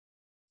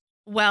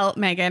Well,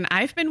 Megan,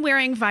 I've been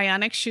wearing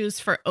Vionic shoes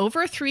for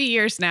over 3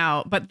 years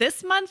now, but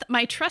this month,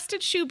 my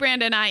trusted shoe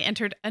brand and I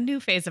entered a new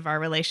phase of our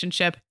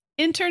relationship,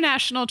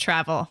 international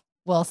travel.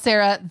 Well,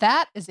 Sarah,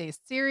 that is a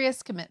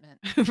serious commitment.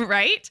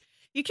 Right?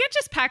 You can't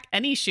just pack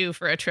any shoe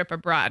for a trip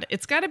abroad.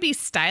 It's got to be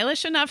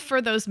stylish enough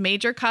for those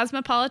major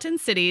cosmopolitan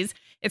cities.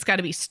 It's got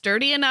to be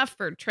sturdy enough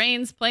for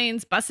trains,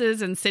 planes,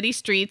 buses, and city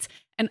streets.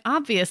 And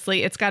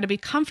obviously, it's got to be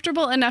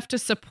comfortable enough to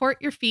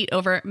support your feet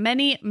over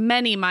many,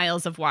 many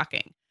miles of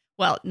walking.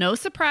 Well, no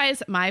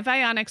surprise, my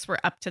Vionics were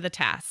up to the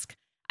task.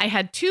 I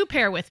had two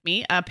pair with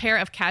me, a pair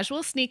of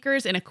casual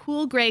sneakers in a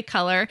cool gray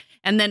color,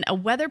 and then a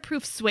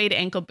weatherproof suede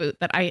ankle boot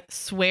that I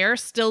swear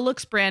still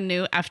looks brand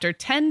new after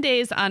 10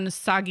 days on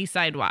soggy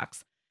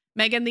sidewalks.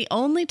 Megan, the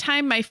only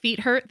time my feet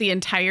hurt the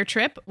entire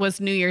trip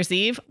was New Year's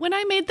Eve when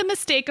I made the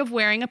mistake of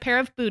wearing a pair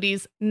of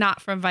booties not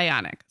from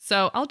Vionic.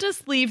 So I'll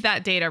just leave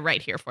that data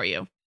right here for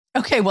you.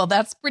 Okay, well,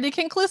 that's pretty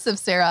conclusive,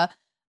 Sarah.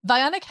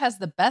 Vionic has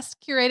the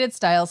best curated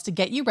styles to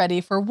get you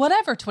ready for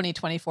whatever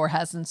 2024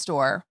 has in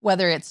store,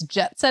 whether it's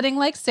jet setting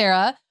like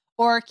Sarah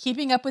or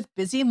keeping up with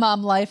busy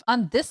mom life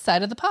on this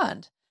side of the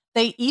pond.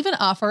 They even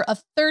offer a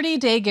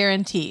 30-day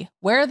guarantee.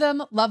 Wear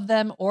them, love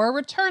them, or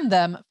return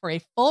them for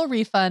a full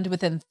refund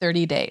within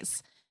 30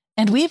 days.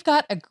 And we've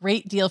got a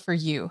great deal for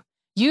you.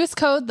 Use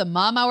code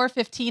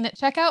TheMomHour15 at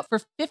checkout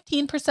for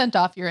 15%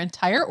 off your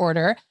entire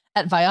order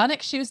at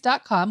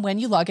VionicShoes.com when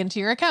you log into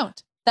your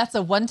account. That's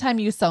a one-time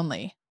use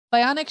only.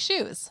 Vionic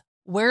Shoes,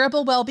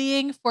 wearable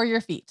well-being for your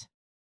feet.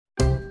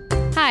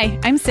 Hi,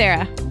 I'm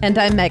Sarah. And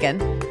I'm Megan.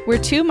 We're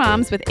two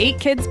moms with 8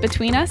 kids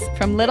between us,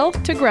 from little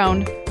to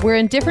grown. We're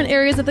in different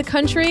areas of the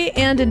country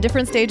and in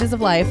different stages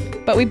of life.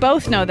 But we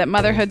both know that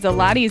motherhood's a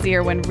lot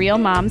easier when real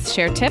moms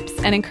share tips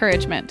and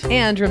encouragement.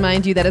 And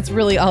remind you that it's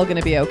really all going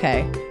to be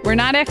okay. We're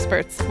not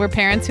experts. We're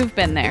parents who've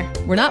been there.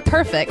 We're not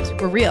perfect.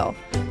 We're real.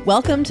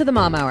 Welcome to the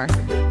Mom Hour.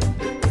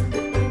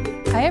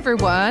 Hi,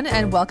 everyone,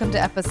 and welcome to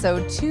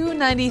episode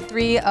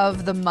 293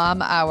 of the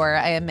Mom Hour.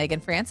 I am Megan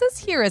Francis,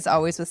 here as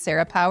always with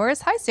Sarah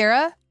Powers. Hi,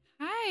 Sarah.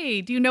 Hi.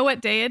 Do you know what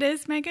day it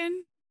is,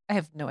 Megan? I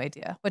have no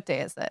idea. What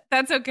day is it?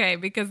 That's okay,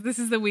 because this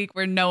is the week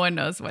where no one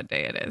knows what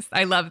day it is.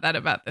 I love that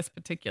about this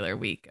particular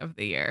week of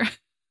the year.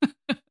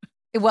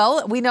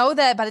 Well, we know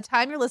that by the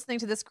time you're listening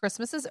to this,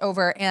 Christmas is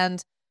over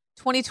and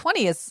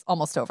 2020 is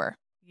almost over.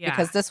 Yeah.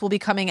 Because this will be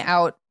coming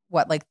out,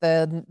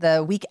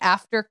 the week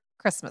after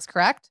Christmas,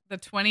 correct? The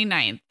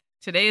 29th.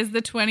 Today is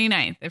the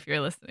 29th if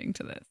you're listening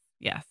to this.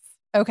 Yes.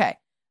 Okay.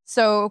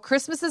 So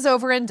Christmas is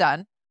over and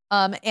done.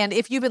 And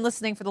if you've been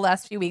listening for the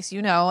last few weeks,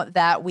 you know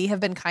that we have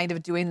been kind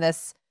of doing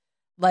this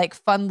like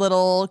fun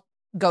little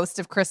ghost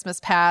of Christmas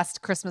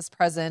past, Christmas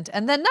present,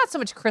 and then not so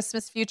much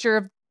Christmas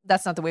future.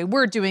 That's not the way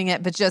we're doing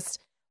it, but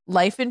just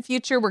life in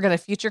future. We're going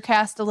to future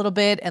cast a little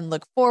bit and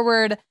look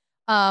forward.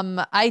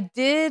 I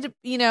did,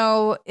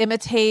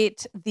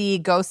 imitate the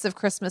ghosts of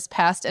Christmas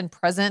past and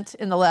present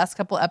in the last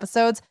couple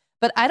episodes.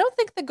 But I don't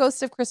think the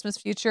ghost of Christmas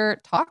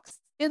future talks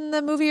in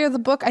the movie or the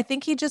book. I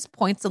think he just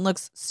points and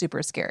looks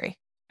super scary.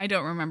 I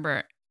don't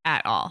remember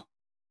at all.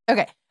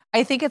 Okay.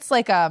 I think it's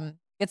like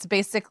it's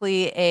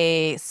basically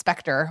a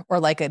specter or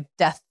like a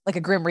death, like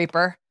a Grim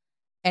Reaper.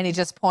 And he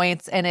just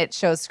points and it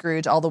shows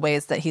Scrooge all the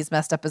ways that he's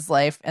messed up his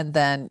life. And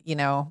then,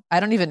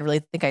 I don't even really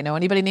think I know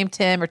anybody named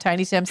Tim or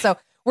Tiny Tim. So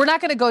we're not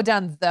going to go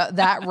down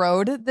that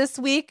road this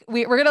week.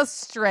 We're going to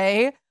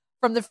stray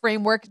from the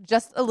framework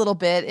just a little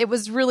bit. It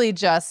was really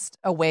just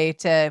a way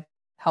to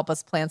help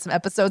us plan some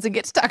episodes and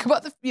get to talk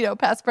about the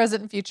past,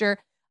 present, and future.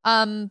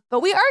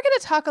 But we are going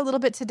to talk a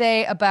little bit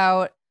today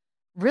about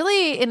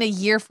really in a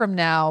year from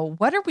now,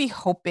 what are we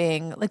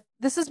hoping? Like,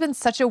 this has been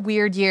such a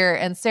weird year.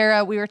 And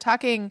Sarah, we were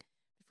talking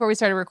before we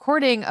started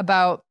recording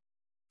about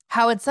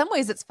how in some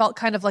ways it's felt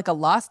kind of like a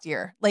lost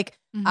year. Like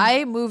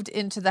I moved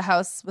into the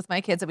house with my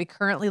kids that we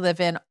currently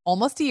live in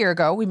almost a year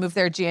ago. We moved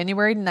there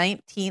January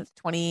 19th,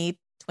 2020.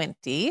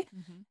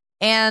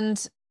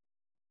 And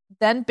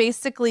then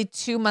basically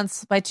 2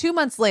 months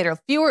later,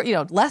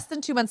 less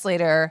than 2 months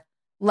later,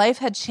 life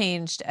had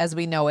changed as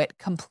we know it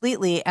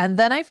completely. And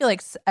then I feel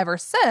like ever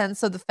since,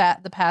 so the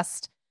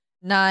past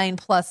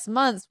 9+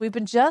 months, we've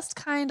been just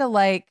kind of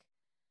like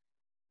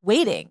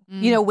waiting,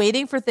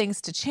 waiting for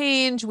things to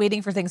change,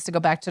 waiting for things to go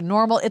back to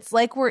normal. It's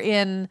like we're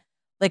in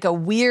like a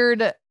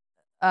weird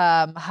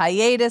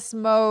hiatus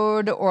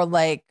mode or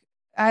like,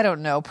 I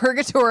don't know,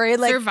 purgatory,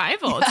 like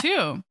survival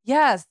too.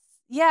 Yes.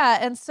 Yeah.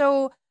 And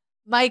so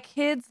my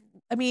kids,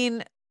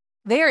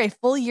 they are a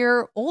full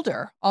year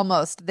older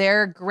almost.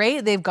 They're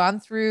great. They've gone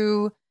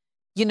through,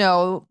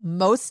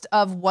 most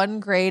of one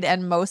grade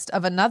and most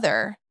of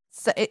another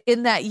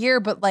in that year.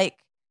 But like,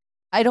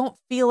 I don't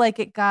feel like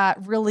it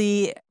got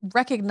really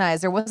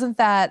recognized. There wasn't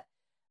that,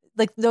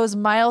 like those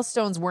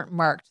milestones weren't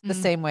marked the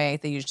same way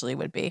they usually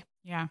would be.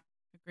 Yeah.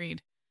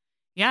 Agreed.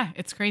 Yeah.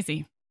 It's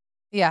crazy.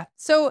 Yeah.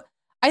 So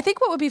I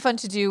think what would be fun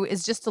to do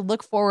is just to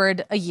look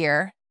forward a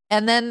year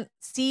and then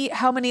see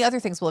how many other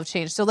things will have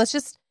changed. So let's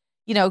just,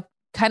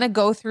 kind of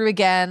go through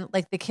again,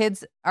 like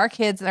our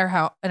kids in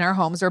our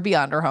homes or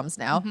beyond our homes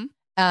now.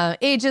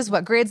 ages,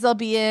 what grades they'll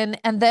be in,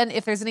 and then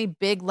if there's any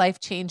big life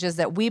changes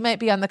that we might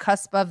be on the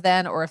cusp of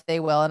then, or if they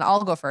will, and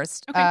I'll go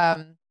first.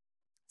 Okay.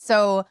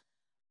 So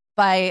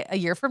by a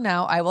year from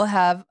now, I will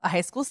have a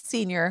high school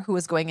senior who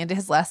is going into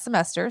his last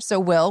semester. So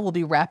will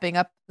be wrapping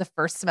up the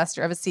first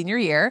semester of his senior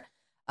year.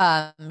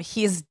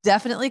 He's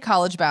definitely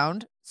college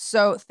bound.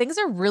 So things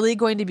are really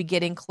going to be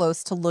getting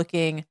close to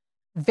looking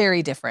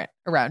very different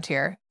around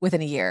here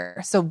within a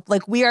year. So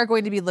like we are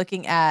going to be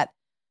looking at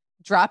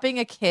dropping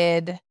a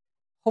kid.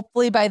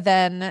 Hopefully by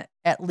then,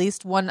 at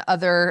least one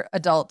other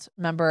adult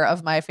member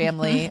of my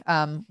family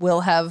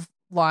will have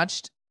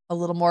launched a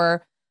little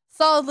more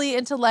solidly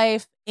into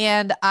life.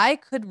 And I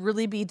could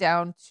really be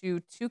down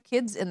to 2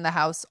 kids in the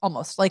house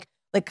almost like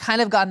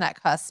kind of gotten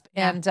that cusp.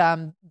 Yeah.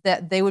 And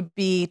that they would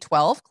be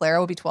 12. Clara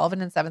will be 12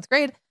 and in 7th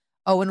grade.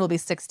 Owen will be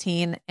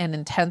 16 and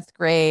in 10th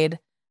grade.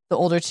 The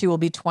older 2 will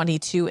be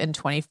 22 and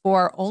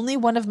 24. Only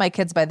one of my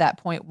kids by that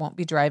point won't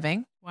be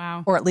driving.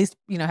 Wow. Or at least,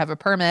 have a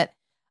permit.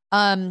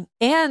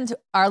 And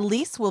our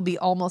lease will be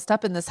almost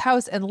up in this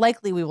house and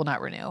likely we will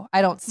not renew.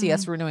 I don't see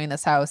us renewing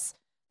this house.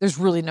 There's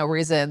really no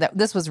reason that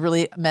this was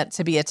really meant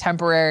to be a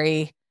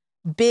temporary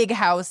big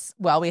house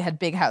while we had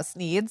big house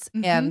needs.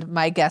 And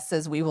my guess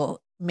is we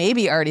will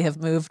maybe already have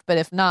moved, but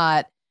if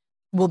not,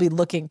 we'll be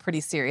looking pretty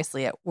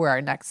seriously at where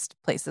our next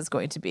place is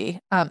going to be.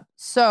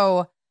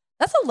 So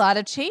that's a lot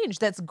of change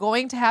that's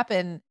going to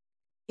happen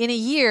in a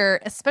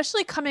year,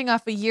 especially coming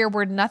off a year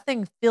where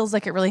nothing feels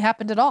like it really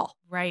happened at all.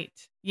 Right.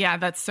 Yeah,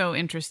 that's so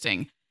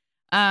interesting.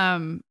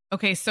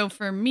 Okay, so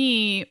for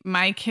me,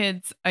 my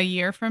kids a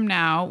year from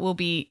now will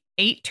be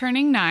 8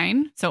 turning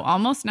 9, so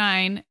almost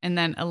 9, and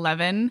then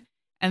 11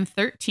 and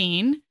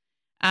 13.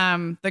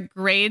 The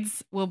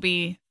grades will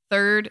be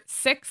 3rd,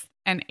 6th,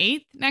 and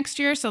 8th next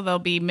year, so they'll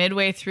be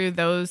midway through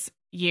those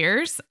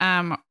years.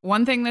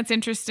 One thing that's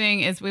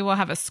interesting is we will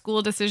have a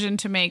school decision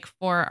to make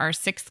for our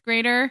 6th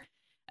grader,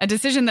 a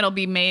decision that'll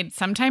be made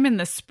sometime in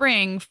the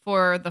spring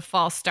for the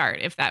fall start,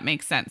 if that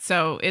makes sense.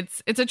 So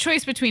it's a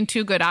choice between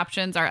 2 good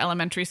options. Our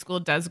elementary school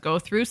does go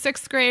through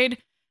 6th grade,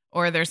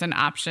 or there's an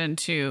option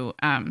to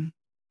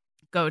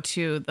go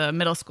to the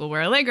middle school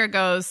where Allegra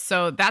goes.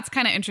 So that's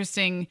kind of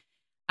interesting.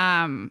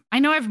 I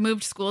know I've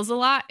moved schools a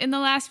lot in the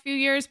last few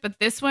years, but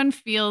this one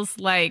feels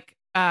like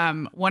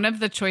one of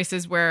the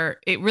choices where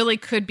it really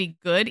could be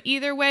good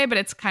either way, but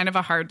it's kind of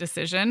a hard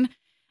decision.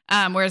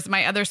 Whereas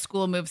my other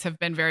school moves have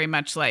been very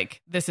much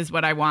like, this is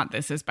what I want.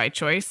 This is by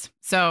choice.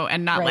 So,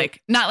 and not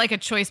like a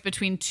choice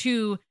between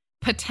 2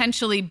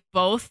 potentially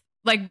both,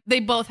 like they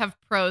both have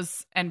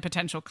pros and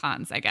potential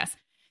cons, I guess.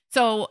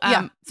 So,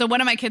 so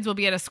one of my kids will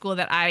be at a school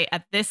that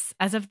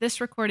as of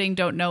this recording,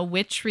 don't know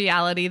which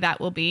reality that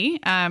will be.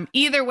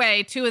 Either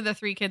way, 2 of the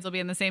 3 kids will be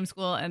in the same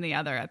school and the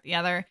other at the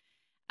other.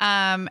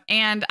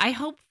 And I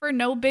hope for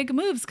no big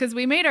moves because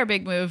we made our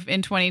big move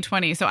in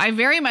 2020. So I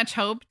very much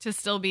hope to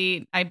still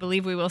be, I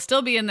believe we will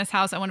still be in this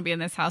house. I want to be in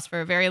this house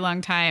for a very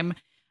long time.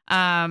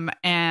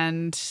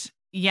 And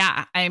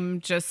yeah,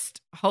 I'm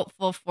just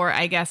hopeful for,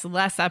 I guess,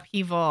 less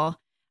upheaval,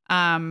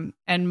 and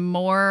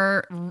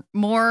more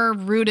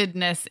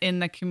rootedness in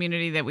the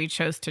community that we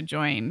chose to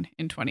join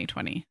in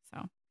 2020.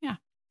 So yeah.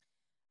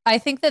 I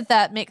think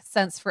that makes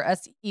sense for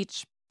us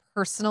each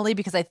personally,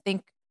 because I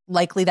think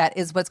likely that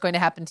is what's going to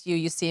happen to you.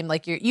 You seem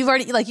like you've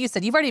already, like you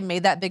said, you've already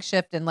made that big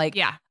shift. And like,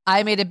 yeah,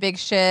 I made a big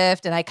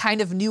shift and I kind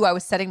of knew I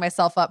was setting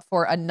myself up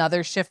for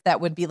another shift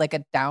that would be like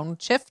a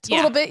downshift a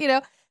little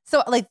bit,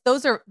 So like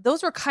those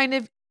were kind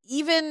of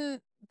even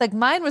like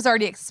mine was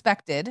already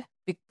expected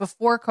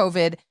before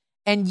COVID.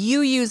 And you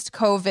used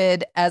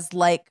COVID as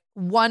like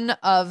one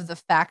of the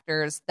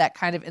factors that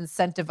kind of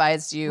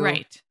incentivized you,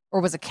 right, or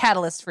was a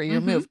catalyst for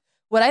your move.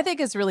 What I think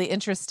is really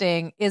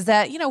interesting is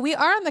that, we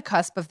are on the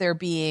cusp of there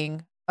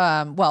being,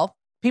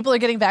 people are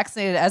getting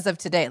vaccinated as of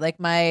today. Like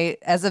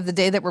as of the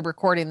day that we're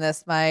recording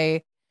this,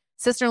 my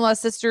sister-in-law's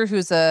sister,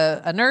 who's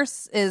a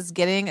nurse, is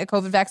getting a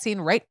COVID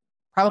vaccine right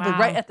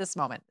at this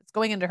moment. It's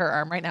going into her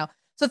arm right now.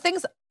 So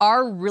things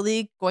are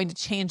really going to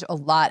change a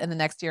lot in the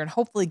next year and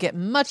hopefully get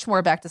much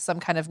more back to some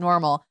kind of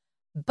normal.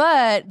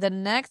 But the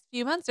next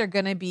few months are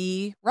going to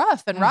be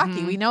rough and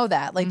rocky. We know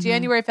that. Like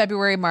January,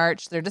 February,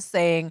 March, they're just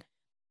saying,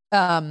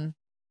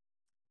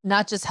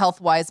 not just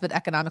health-wise, but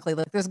economically,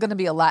 like there's going to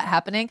be a lot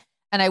happening.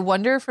 And I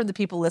wonder from the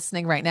people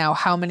listening right now,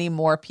 how many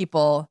more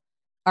people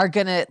are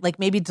going to like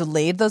maybe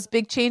delayed those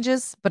big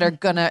changes, but are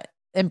going to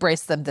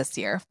embrace them this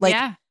year. Like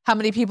how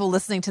many people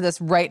listening to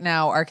this right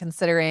now are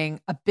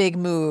considering a big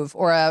move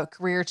or a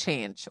career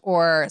change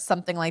or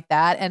something like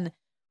that. And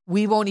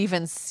we won't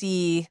even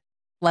see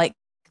like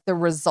the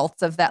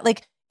results of that.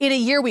 Like in a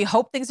year, we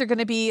hope things are going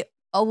to be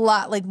a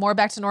lot like more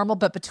back to normal,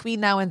 but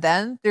between now and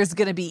then, there's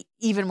going to be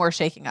even more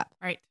shaking up.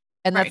 Right.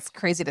 And that's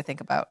crazy to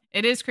think about.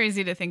 It is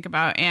crazy to think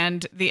about.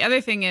 And the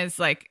other thing is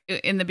like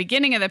in the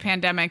beginning of the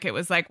pandemic, it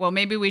was like, well,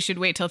 maybe we should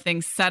wait till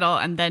things settle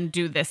and then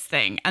do this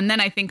thing. And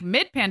then I think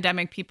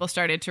mid-pandemic, people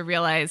started to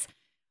realize,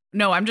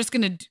 no, I'm just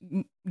going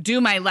to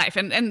do my life.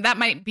 And that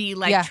might be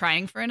like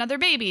trying for another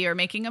baby or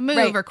making a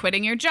move or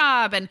quitting your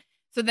job. And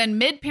so then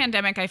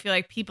mid-pandemic, I feel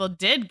like people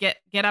did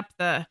get up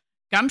the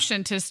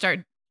gumption to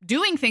start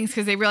doing things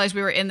because they realized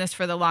we were in this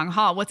for the long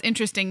haul. What's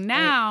interesting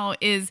now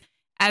is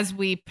as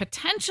we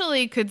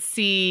potentially could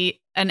see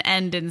an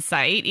end in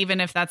sight, even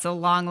if that's a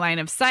long line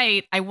of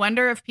sight, I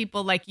wonder if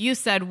people, like you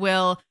said,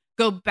 will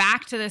go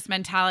back to this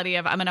mentality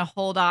of I'm going to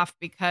hold off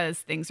because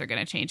things are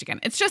going to change again.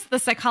 It's just the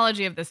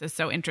psychology of this is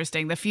so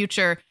interesting. The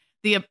future,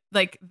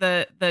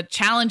 the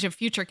challenge of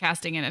future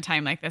casting in a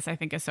time like this, I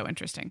think is so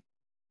interesting.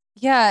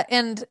 Yeah.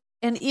 And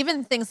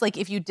even things like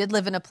if you did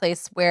live in a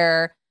place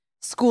where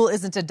school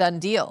isn't a done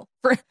deal.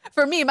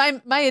 For me,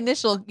 my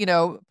initial,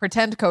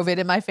 pretend COVID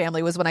in my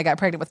family was when I got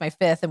pregnant with my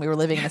fifth and we were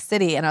living in a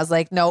city and I was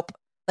like, nope,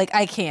 like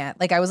I can't.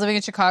 Like I was living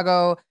in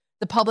Chicago.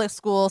 The public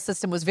school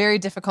system was very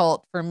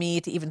difficult for me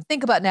to even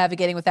think about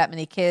navigating with that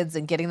many kids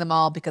and getting them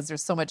all because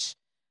there's so much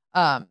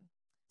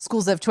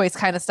schools of choice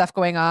kind of stuff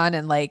going on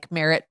and like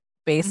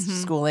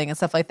merit-based schooling and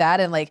stuff like that.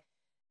 And like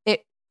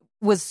it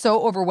was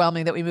so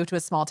overwhelming that we moved to a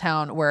small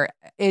town where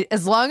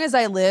as long as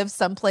I live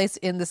someplace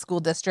in the school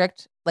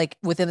district, like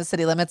within the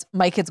city limits,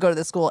 my kids go to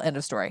the school, end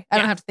of story. I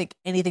don't have to think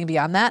anything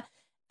beyond that.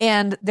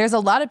 And there's a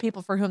lot of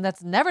people for whom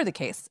that's never the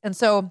case. And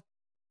so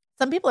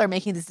some people are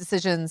making these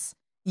decisions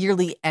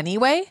yearly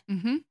anyway.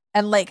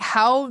 And like,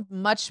 how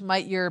much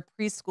might your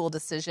preschool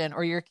decision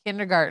or your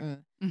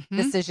kindergarten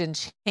decision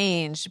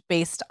change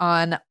based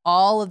on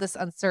all of this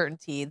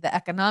uncertainty, the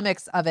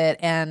economics of it,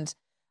 and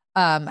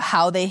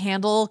how they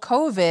handle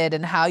COVID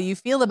and how you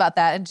feel about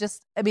that. And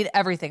just,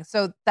 everything.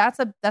 So that's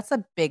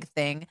a big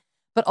thing.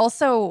 But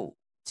also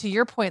to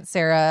your point,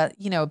 Sarah,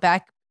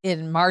 back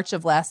in March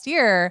of last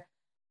year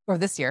or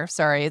this year,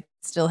 sorry, it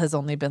still has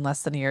only been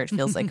less than a year. It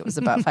feels like it was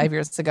about 5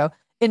 years ago.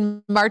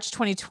 In March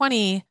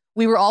 2020,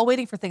 we were all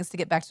waiting for things to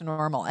get back to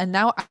normal. And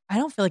now I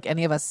don't feel like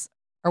any of us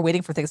are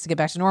waiting for things to get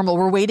back to normal.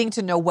 We're waiting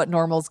to know what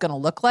normal is going to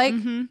look like.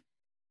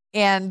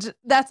 And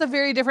that's a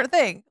very different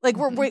thing. Like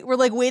we're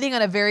like waiting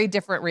on a very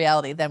different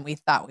reality than we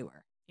thought we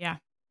were. Yeah,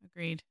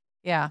 agreed.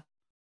 Yeah.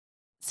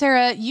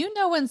 Sarah,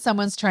 when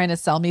someone's trying to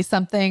sell me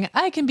something,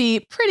 I can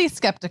be pretty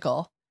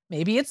skeptical.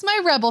 Maybe it's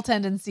my rebel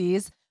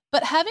tendencies,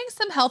 but having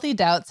some healthy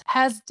doubts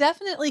has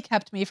definitely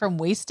kept me from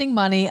wasting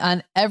money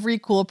on every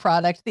cool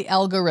product the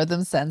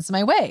algorithm sends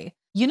my way.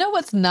 You know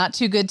what's not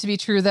too good to be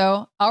true,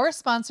 though? Our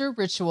sponsor,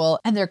 Ritual,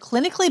 and their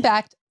clinically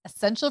backed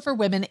Essential for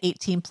Women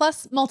 18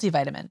 Plus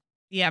multivitamin.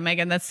 Yeah,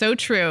 Megan, that's so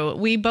true.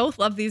 We both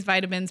love these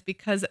vitamins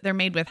because they're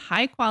made with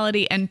high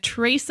quality and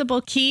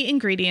traceable key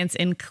ingredients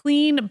in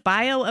clean,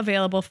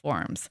 bioavailable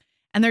forms.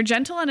 And they're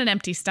gentle on an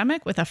empty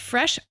stomach with a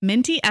fresh,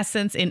 minty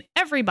essence in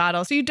every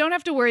bottle, so you don't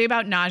have to worry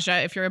about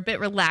nausea if you're a bit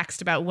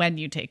relaxed about when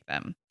you take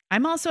them.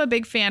 I'm also a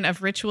big fan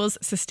of Ritual's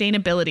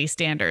sustainability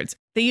standards.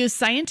 They use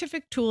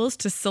scientific tools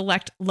to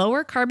select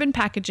lower carbon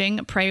packaging,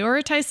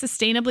 prioritize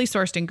sustainably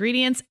sourced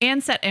ingredients,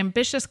 and set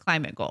ambitious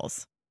climate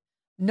goals.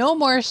 No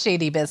more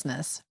shady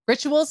business.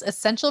 Ritual's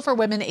Essential for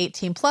Women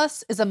 18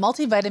 Plus is a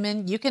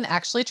multivitamin you can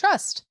actually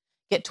trust.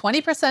 Get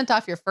 20%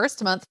 off your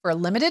first month for a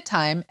limited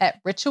time at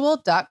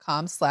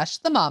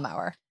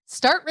ritual.com/themomhour.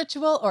 Start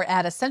Ritual or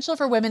add Essential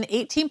for Women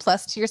 18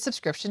 Plus to your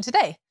subscription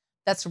today.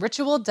 That's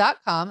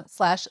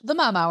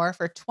ritual.com/themomhour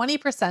for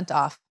 20%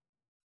 off.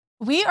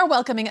 We are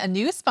welcoming a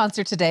new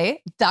sponsor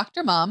today,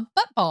 Dr. Mom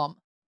Butt Balm.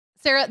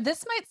 Sarah,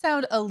 this might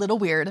sound a little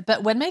weird,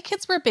 but when my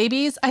kids were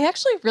babies, I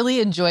actually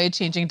really enjoyed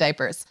changing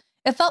diapers.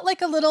 It felt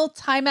like a little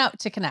timeout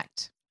to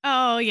connect.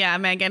 Oh, yeah,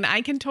 Megan,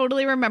 I can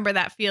totally remember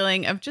that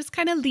feeling of just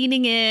kind of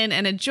leaning in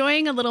and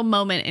enjoying a little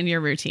moment in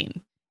your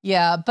routine.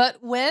 Yeah,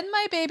 but when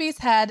my babies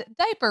had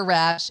diaper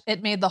rash,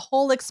 it made the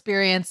whole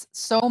experience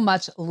so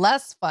much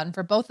less fun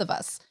for both of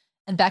us.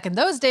 And back in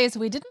those days,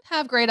 we didn't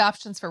have great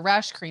options for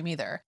rash cream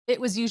either.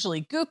 It was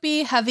usually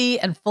goopy, heavy,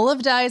 and full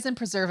of dyes and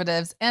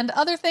preservatives and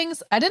other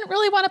things I didn't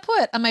really want to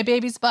put on my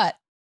baby's butt.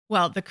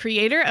 Well, the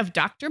creator of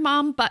Dr.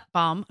 Mom Butt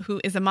Balm, who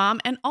is a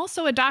mom and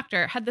also a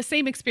doctor, had the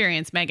same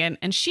experience, Megan,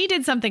 and she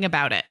did something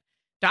about it.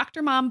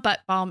 Dr. Mom Butt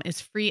Balm is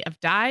free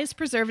of dyes,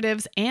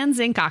 preservatives, and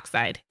zinc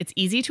oxide. It's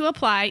easy to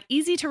apply,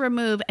 easy to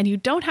remove, and you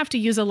don't have to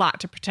use a lot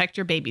to protect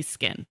your baby's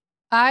skin.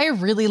 I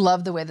really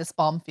love the way this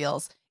balm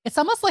feels. It's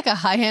almost like a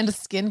high-end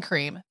skin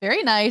cream.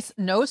 Very nice,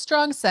 no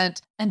strong scent,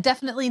 and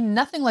definitely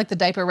nothing like the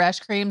diaper rash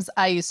creams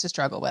I used to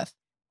struggle with.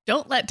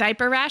 Don't let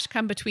diaper rash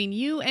come between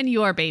you and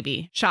your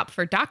baby. Shop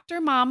for Dr.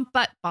 Mom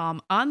Butt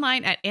Balm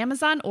online at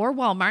Amazon or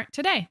Walmart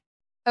today.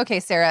 Okay,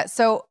 Sarah.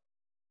 So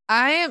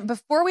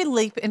before we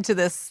leap into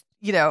this,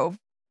 this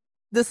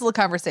little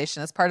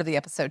conversation as part of the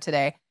episode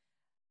today,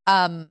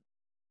 I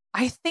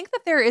think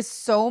that there is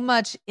so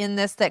much in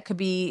this that could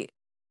be,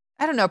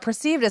 I don't know,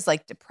 perceived as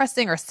like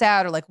depressing or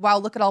sad or like, wow,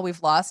 look at all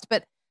we've lost.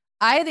 But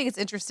I think it's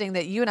interesting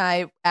that you and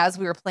I, as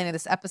we were planning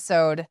this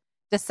episode,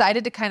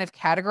 decided to kind of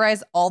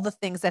categorize all the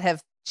things that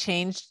have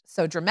changed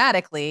so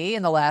dramatically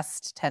in the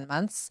last 10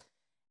 months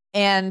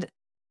and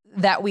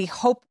that we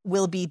hope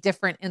will be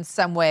different in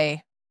some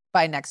way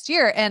by next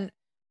year. And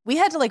we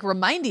had to like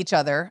remind each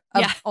other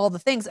of all the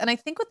things. And I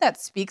think what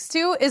that speaks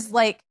to is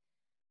like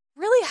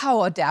really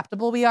how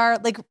adaptable we are.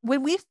 Like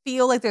when we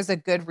feel like there's a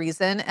good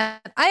reason,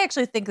 and I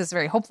actually think this is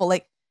very hopeful,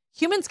 like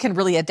humans can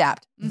really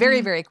adapt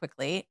very, very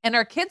quickly. And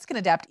our kids can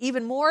adapt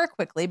even more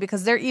quickly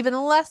because they're even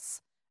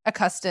less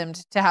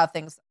accustomed to how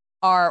things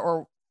are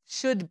or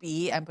should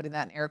be. I'm putting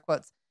that in air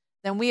quotes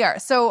than we are.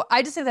 So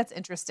I just think that's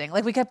interesting.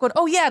 Like we kept going,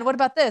 oh yeah, and what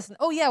about this? And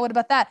oh yeah, what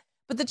about that?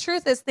 But the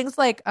truth is things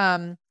like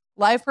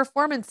live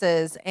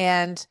performances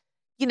and,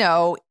 you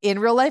know, in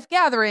real life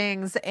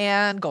gatherings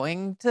and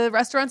going to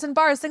restaurants and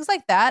bars, things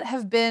like that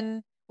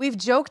we've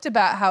joked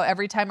about how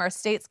every time our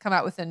states come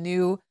out with a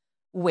new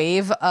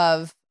wave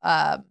of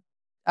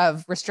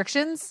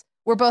restrictions,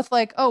 we're both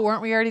like, oh,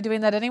 weren't we already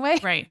doing that anyway?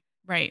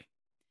 Right.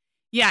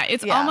 Yeah.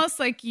 It's almost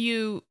like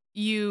you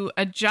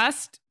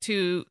adjust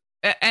to,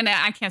 and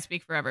I can't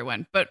speak for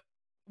everyone, but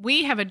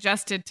we have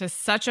adjusted to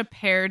such a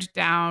pared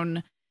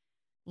down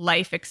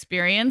life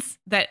experience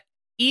that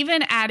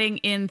even adding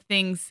in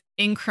things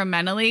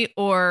incrementally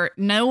or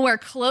nowhere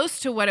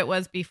close to what it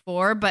was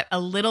before, but a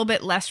little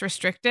bit less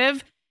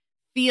restrictive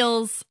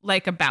feels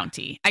like a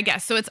bounty, I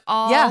guess. So it's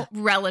all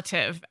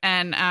relative.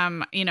 And,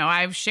 you know,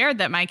 I've shared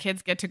that my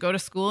kids get to go to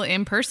school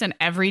in person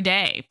every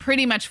day,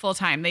 pretty much full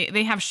time.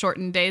 They have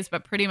shortened days,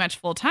 but pretty much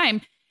full time.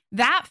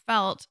 That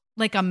felt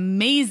like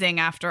amazing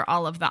after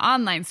all of the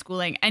online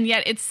schooling. And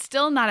yet it's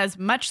still not as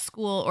much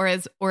school or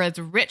as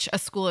rich a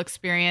school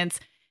experience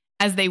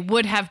as they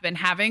would have been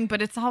having,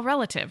 but it's all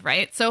relative,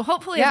 right? So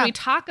hopefully as we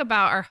talk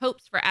about our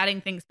hopes for adding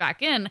things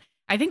back in,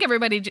 I think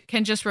everybody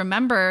can just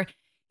remember,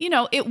 you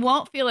know, it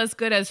won't feel as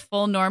good as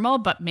full normal,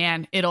 but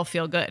man, it'll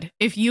feel good.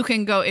 If you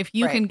can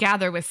can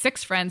gather with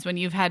 6 friends when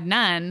you've had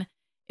none,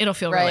 it'll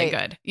feel really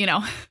good, you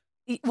know?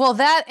 Well,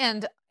 that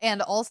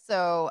and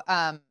also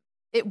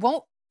it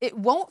won't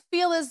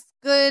feel as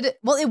good.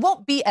 Well, it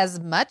won't be as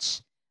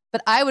much,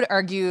 but I would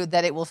argue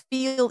that it will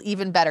feel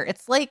even better.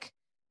 It's like,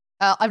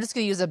 I'm just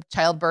going to use a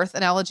childbirth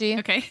analogy.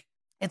 Okay.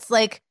 It's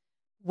like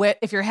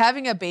if you're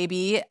having a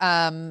baby,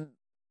 and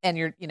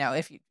you're, you know,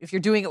 if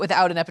you're doing it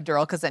without an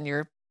epidural, because then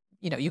you're,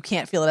 you know, you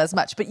can't feel it as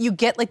much, but you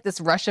get like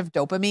this rush of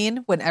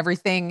dopamine when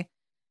everything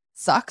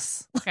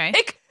sucks,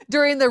 like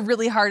during the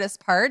really hardest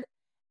part.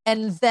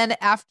 And then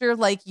after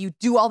like you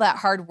do all that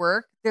hard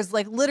work, there's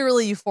like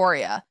literally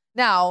euphoria.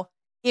 Now,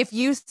 if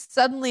you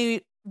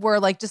suddenly were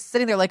like just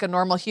sitting there like a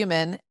normal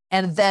human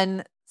and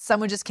then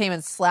someone just came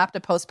and slapped a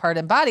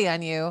postpartum body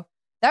on you,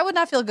 that would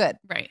not feel good.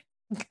 Right.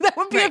 That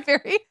would be a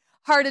very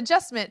hard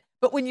adjustment.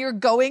 But when you're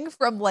going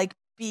from like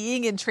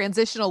being in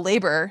transitional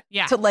labor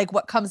to like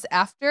what comes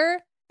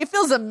after, it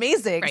feels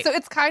amazing. Right. So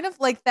it's kind of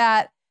like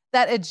that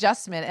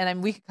adjustment.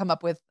 And we could come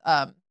up with,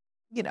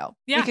 we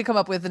could come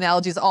up with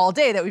analogies all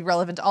day that would be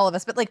relevant to all of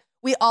us. But like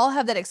we all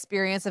have that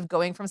experience of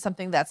going from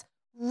something that's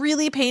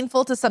really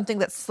painful to something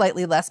that's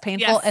slightly less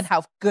painful and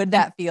how good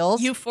that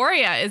feels.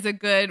 Euphoria is a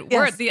good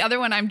word. The other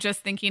one I'm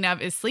just thinking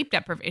of is sleep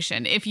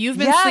deprivation. If you've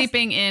been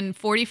sleeping in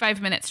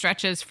 45-minute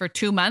stretches for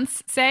 2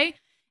 months, say,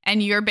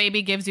 and your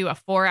baby gives you a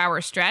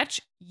 4-hour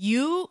stretch,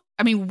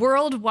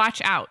 world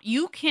watch out.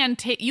 You can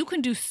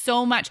do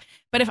so much.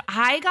 But if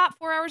I got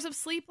 4 hours of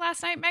sleep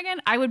last night,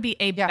 Megan, I would be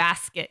a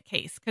basket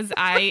case because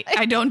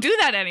I don't do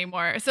that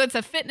anymore. So it's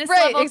a fitness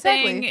level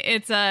thing.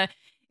 It's a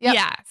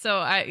So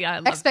I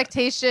love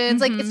expectations.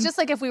 Like it's just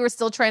like if we were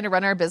still trying to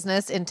run our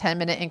business in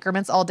 10-minute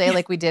increments all day,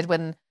 like we did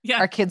when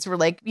our kids were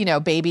like, you know,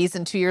 babies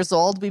and 2 years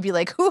old, we'd be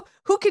like,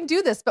 who can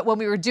do this? But when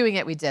we were doing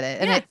it, we did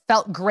it. And it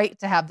felt great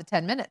to have the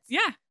 10 minutes.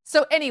 Yeah.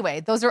 So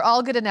anyway, those are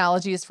all good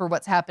analogies for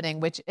what's happening,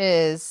 which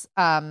is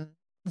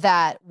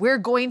that we're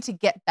going to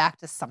get back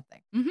to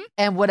something.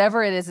 And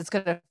whatever it is, it's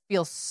going to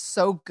feel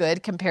so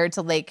good compared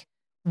to like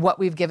what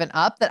we've given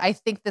up that I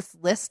think this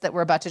list that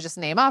we're about to just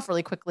name off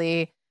really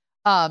quickly,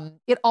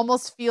 it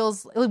almost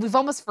feels we've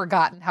almost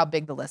forgotten how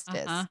big the list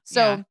is.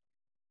 So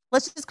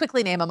let's just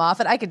quickly name them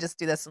off. And I can just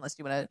do this unless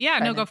you want to. Yeah,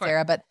 no, go for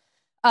Sarah. it. But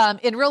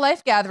in real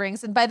life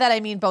gatherings, and by that I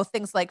mean both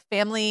things like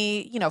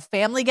family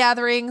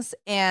gatherings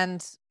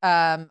and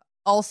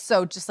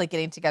also just like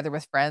getting together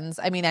with friends.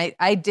 I mean,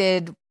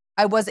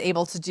 I was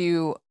able to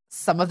do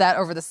some of that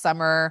over the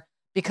summer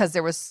because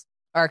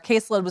our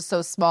caseload was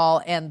so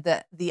small and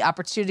the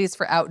opportunities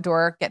for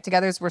outdoor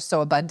get-togethers were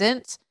so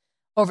abundant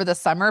over the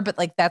summer, but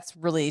like that's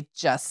really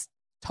just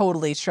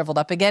totally shriveled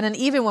up again. And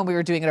even when we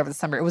were doing it over the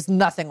summer, it was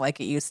nothing like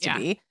it used to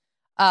be.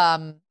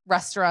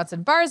 Restaurants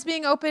and bars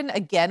being open,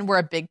 again, were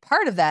a big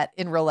part of that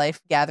in real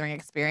life gathering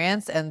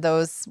experience. And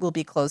those will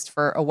be closed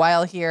for a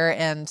while here.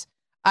 And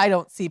I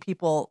don't see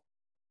people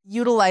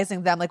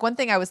utilizing them. Like one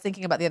thing I was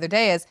thinking about the other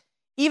day is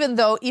even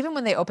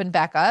when they opened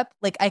back up,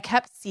 like I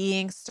kept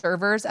seeing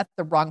servers at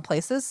the wrong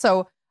places.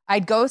 So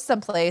I'd go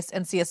someplace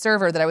and see a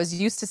server that I was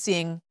used to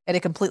seeing at a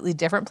completely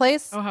different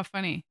place. Oh, how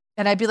funny.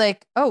 And I'd be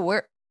like,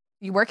 oh,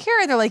 you work here?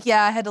 And they're like,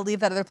 yeah, I had to leave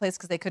that other place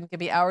because they couldn't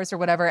give me hours or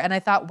whatever. And I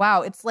thought,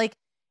 wow, it's like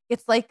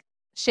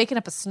shaking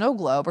up a snow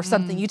globe or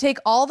something. You take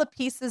all the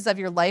pieces of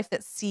your life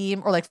that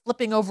seem, or like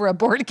flipping over a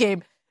board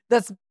game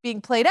that's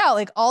being played out,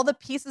 like all the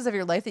pieces of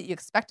your life that you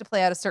expect to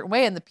play out a certain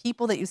way and the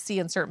people that you see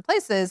in certain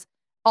places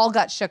all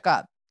got shook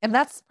up. And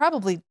that's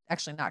probably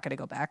actually not going to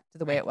go back to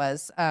the way it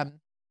was.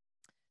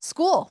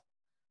 School.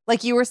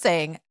 Like you were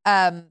saying,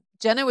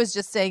 Jenna was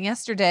just saying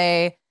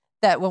yesterday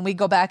that when we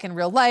go back in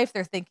real life,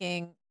 they're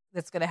thinking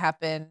that's going to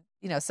happen,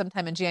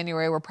 sometime in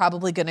January. We're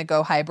probably going to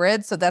go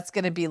hybrid. So that's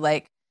going to be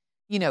like,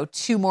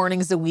 2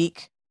 mornings a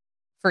week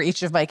for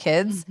each of my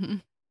kids. Mm-hmm.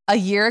 A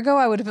year ago,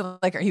 I would have been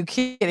like, are you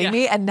kidding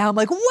me? And now I'm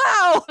like,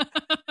 wow,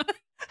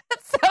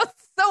 that sounds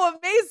so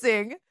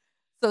amazing.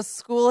 So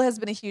school has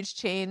been a huge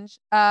change.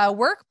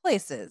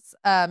 Workplaces.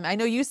 I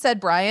know you said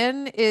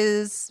Brian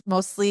is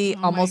mostly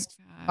almost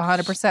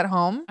 100%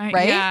 home,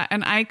 right? Yeah.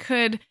 And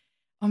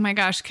oh my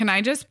gosh, can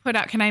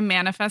I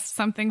manifest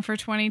something for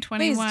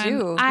 2021? Please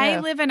do. I Yeah.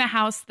 live in a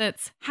house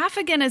that's half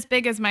again as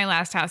big as my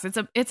last house.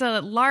 It's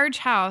a large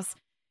house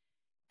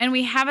and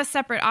we have a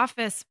separate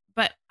office,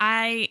 but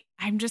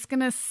I'm just going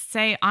to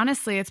say,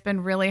 honestly, it's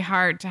been really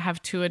hard to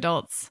have 2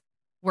 adults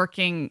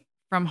working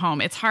from home.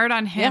 It's hard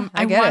on him.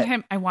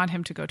 Yeah, I want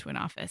him to go to an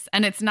office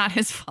and it's not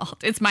his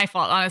fault. It's my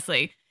fault,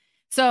 honestly.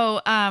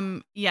 So,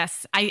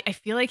 yes, I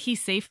feel like he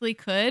safely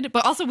could,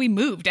 but also we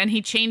moved and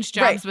he changed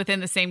jobs within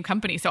the same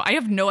company. So I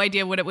have no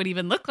idea what it would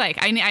even look like.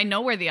 I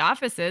know where the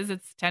office is.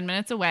 It's 10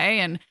 minutes away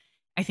and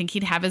I think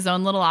he'd have his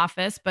own little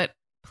office, but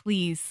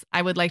please,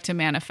 I would like to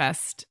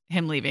manifest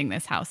him leaving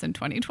this house in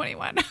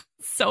 2021.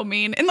 So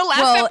mean. In the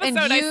last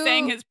episode, I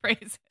sang his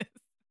praises.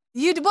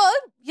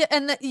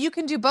 And you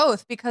can do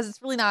both because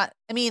it's really not,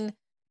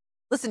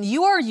 listen,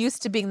 you are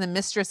used to being the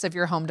mistress of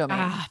your home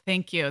domain.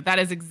 Thank you. That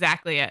is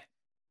exactly it.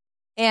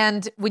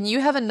 And when you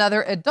have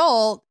another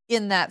adult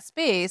in that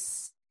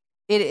space,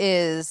 it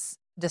is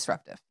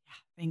disruptive.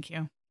 Thank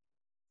you.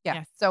 Yeah.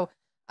 Yes. So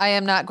I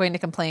am not going to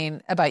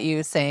complain about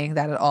you saying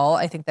that at all.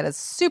 I think that is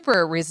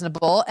super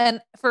reasonable.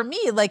 And for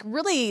me, like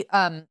really,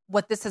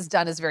 what this has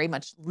done is very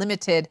much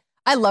limited.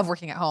 I love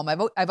working at home.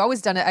 I've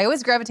always done it. I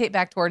always gravitate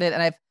back toward it.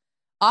 And I've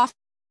often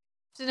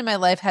in my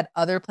life had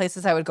other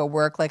places I would go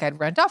work. Like I'd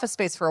rent office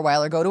space for a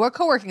while or go to a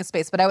co-working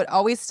space, but I would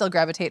always still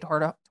gravitate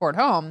toward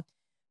home.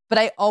 But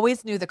I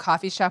always knew the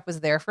coffee shop was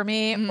there for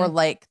me, or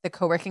like the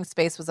co-working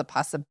space was a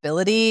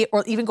possibility,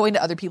 or even going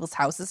to other people's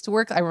houses to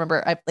work. I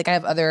remember I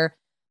have other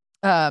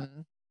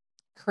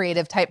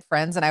creative type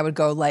friends, and I would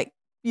go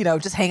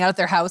just hang out at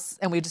their house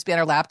and we'd just be on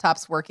our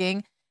laptops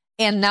working.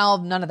 And now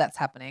none of that's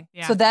happening.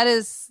 Yeah. So that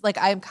is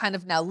I'm kind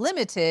of now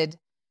limited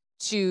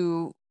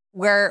to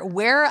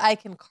where I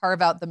can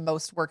carve out the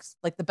most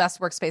the best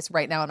workspace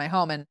right now in my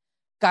home. And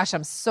gosh,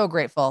 I'm so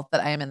grateful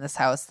that I am in this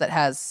house that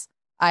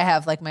I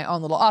have like my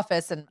own little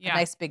office and a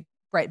nice big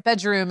bright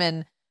bedroom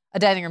and a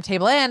dining room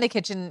table and a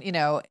kitchen,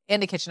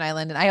 and a kitchen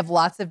island. And I have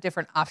lots of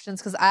different options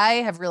because I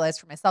have realized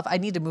for myself, I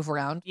need to move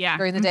around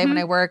during the day when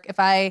I work. If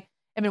I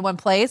am in one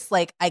place,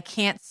 I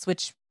can't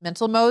switch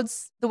mental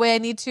modes the way I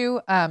need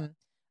to.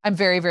 I'm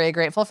very, very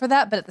grateful for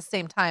that. But at the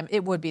same time,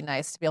 it would be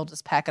nice to be able to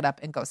just pack it up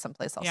and go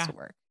someplace else to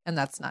work. And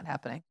that's not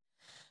happening.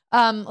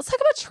 Let's talk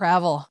about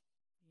travel.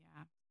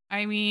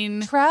 Yeah.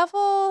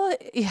 Travel.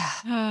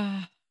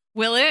 Yeah.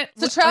 Will it?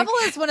 So travel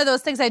is one of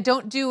those things I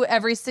don't do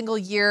every single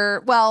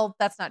year. Well,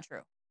 that's not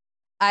true.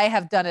 I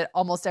have done it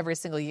almost every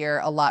single year,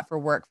 a lot for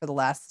work for the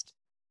last,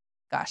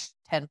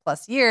 10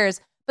 plus years.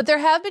 But there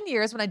have been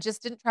years when I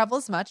just didn't travel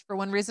as much for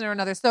one reason or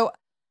another. So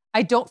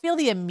I don't feel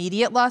the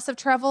immediate loss of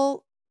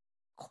travel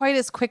quite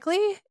as quickly.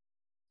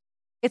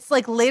 It's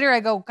like later I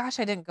go, gosh,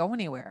 I didn't go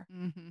anywhere.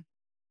 Mm-hmm.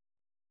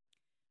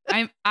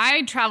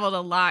 I traveled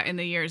a lot in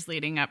the years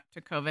leading up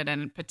to COVID,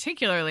 and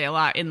particularly a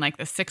lot in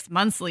the 6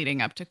 months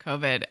leading up to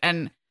COVID.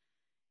 And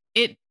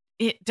it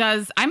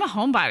does. I'm a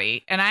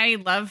homebody and I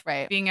love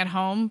being at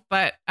home.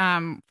 But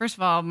first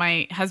of all,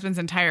 my husband's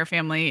entire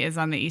family is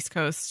on the East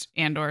Coast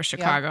and or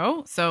Chicago.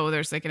 Yeah. So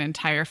there's an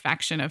entire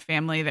faction of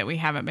family that we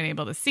haven't been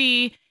able to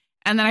see.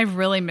 And then I've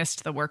really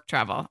missed the work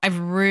travel. I've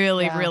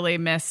really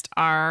missed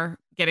our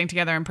getting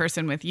together in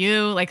person with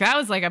you. That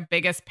was a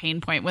biggest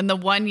pain point when the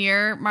 1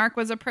 year mark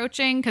was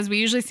approaching, because we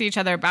usually see each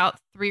other about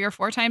 3 or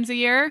 4 times a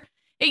year.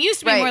 It used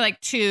to be more like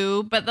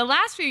 2, but the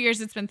last few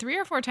years it's been 3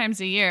 or 4 times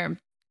a year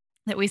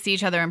that we see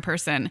each other in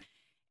person.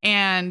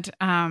 And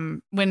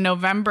when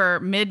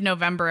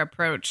mid-November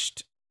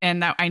approached,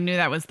 and that I knew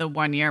that was the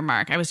 1 year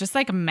mark, I was just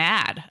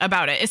mad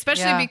about it,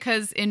 especially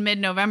because in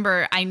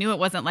mid-November, I knew it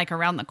wasn't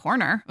around the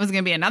corner. It was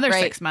going to be another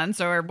 6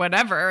 months or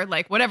whatever,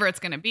 whatever it's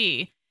going to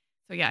be.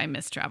 So yeah, I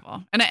miss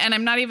travel. And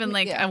I'm not even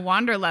a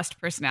wanderlust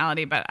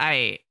personality, but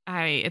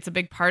it's a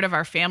big part of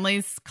our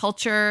family's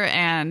culture.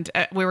 And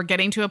we were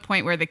getting to a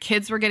point where the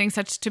kids were getting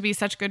to be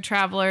such good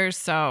travelers.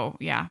 So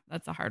yeah,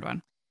 that's a hard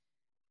one.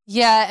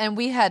 Yeah. And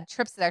we had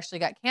trips that actually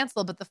got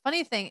canceled. But the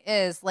funny thing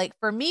is,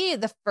 for me,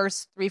 the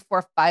first 3,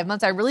 4, 5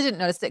 months, I really didn't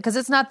notice it because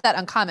it's not that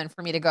uncommon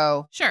for me to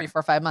go 3,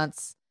 4, 5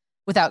 months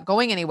without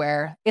going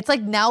anywhere. It's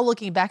now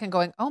looking back and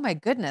going, oh my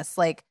goodness,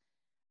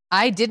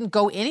 I didn't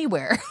go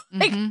anywhere.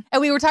 And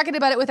we were talking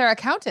about it with our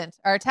accountant,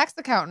 our tax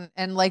accountant,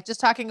 and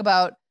just talking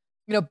about,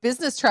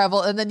 business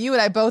travel. And then you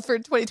and I both for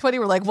 2020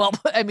 were like, well,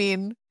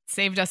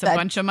 saved us a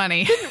bunch of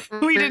money.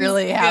 We didn't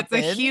really happen.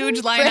 It's a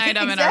huge line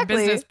item in our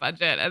business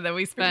budget, and then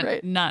we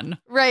spent none.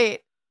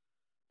 Right.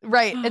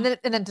 And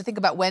then to think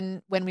about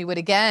when we would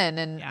again.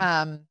 And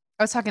I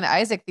was talking to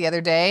Isaac the other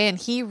day, and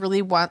he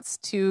really wants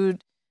to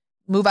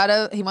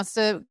he wants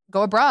to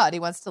go abroad. He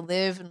wants to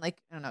live and like,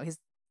 I don't know,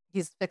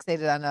 he's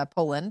fixated on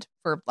Poland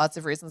for lots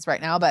of reasons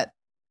right now,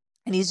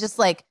 and he's just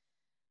like,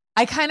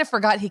 I kind of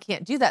forgot he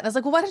can't do that. And I was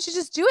like, well, why don't you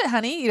just do it,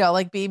 honey? You know,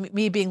 like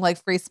me being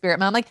like free spirit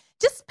mom, like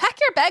just pack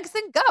your bags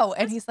and go.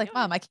 And he's like,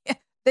 Mom, I can't,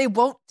 they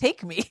won't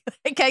take me.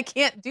 Like I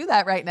can't do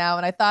that right now.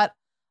 And I thought,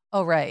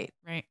 oh, right.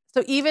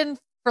 So even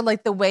for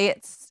like the way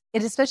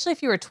especially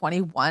if you were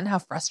 21, how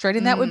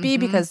frustrating that would be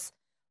because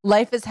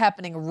life is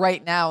happening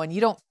right now and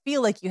you don't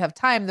feel like you have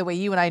time the way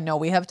you and I know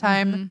we have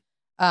time.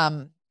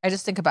 I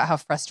just think about how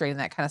frustrating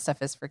that kind of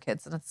stuff is for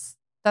kids. And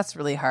that's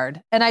really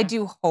hard. And I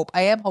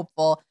am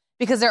hopeful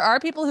because there are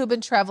people who've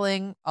been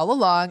traveling all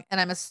along and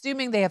I'm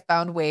assuming they have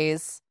found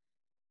ways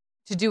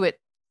to do it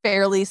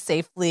fairly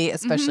safely,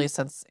 especially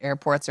since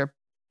airports are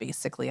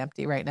basically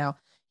empty right now.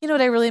 You know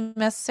what I really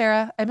miss,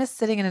 Sarah? I miss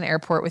sitting in an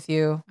airport with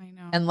you. I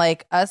know. And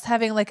like us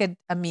having like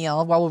a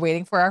meal while we're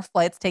waiting for our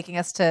flights, taking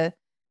us to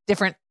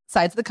different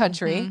sides of the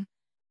country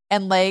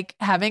and like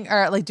having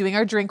doing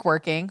our drink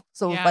working.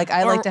 So like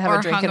I like to have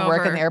a drink and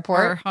work in the airport.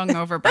 Or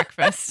hungover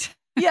breakfast.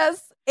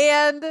 Yes.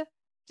 And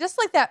just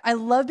like that, I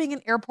love being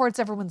in airports.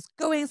 Everyone's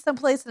going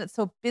someplace and it's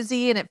so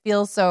busy and it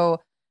feels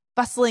so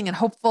bustling and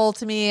hopeful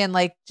to me. And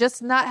like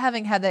just not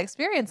having had that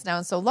experience now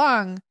in so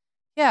long.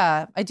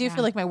 Yeah, I do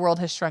feel like my world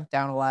has shrunk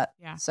down a lot.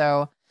 Yeah.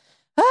 So,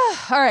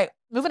 all right,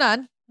 moving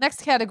on.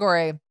 Next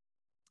category,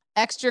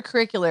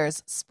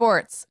 extracurriculars,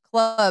 sports,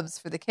 clubs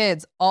for the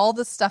kids, all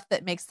the stuff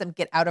that makes them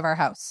get out of our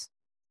house.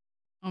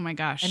 Oh my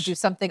gosh. And do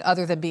something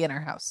other than be in our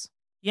house.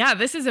 Yeah,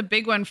 this is a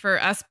big one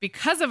for us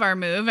because of our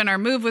move. And our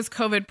move was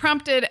COVID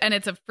prompted. And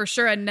it's for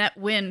sure a net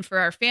win for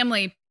our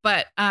family.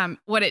 But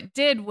what it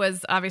did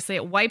was obviously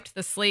it wiped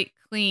the slate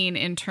clean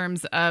in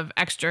terms of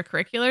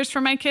extracurriculars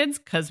for my kids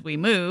because we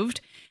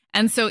moved.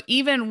 And so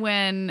even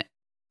when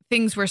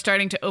things were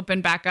starting to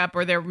open back up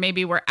or there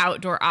maybe were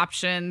outdoor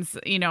options,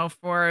 you know,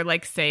 for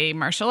like, say,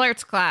 martial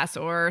arts class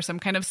or some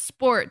kind of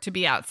sport to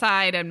be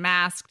outside and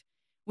masked,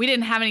 we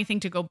didn't have anything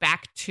to go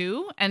back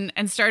to. And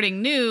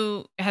starting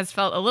new has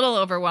felt a little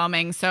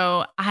overwhelming.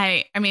 So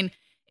I mean,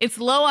 it's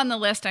low on the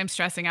list I'm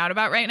stressing out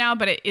about right now,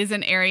 but it is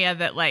an area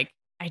that like,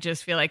 I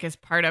just feel like it's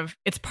part of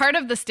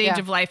the stage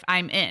of life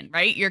I'm in,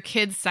 right? Your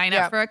kids sign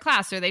up for a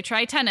class or they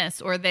try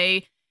tennis or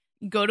they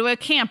go to a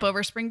camp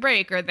over spring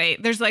break or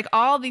there's like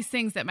all these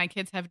things that my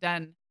kids have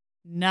done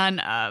none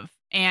of.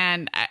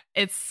 And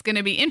it's going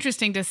to be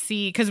interesting to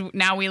see because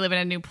now we live in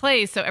a new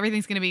place. So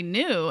everything's going to be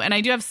new. And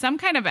I do have some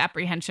kind of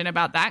apprehension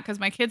about that because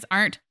my kids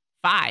aren't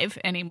 5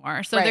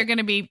 anymore. So they're going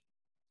to be,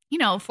 you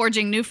know,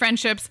 forging new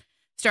friendships,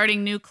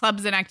 starting new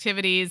clubs and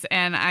activities.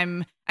 And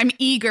I'm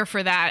eager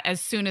for that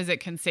as soon as it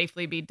can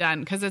safely be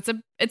done because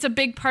it's a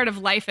big part of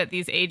life at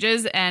these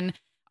ages. And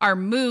our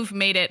move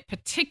made it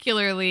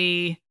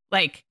particularly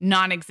like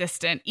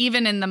non-existent,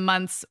 even in the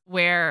months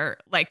where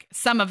like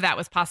some of that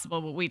was possible,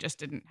 but we just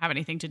didn't have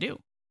anything to do.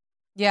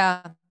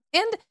 Yeah.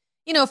 And,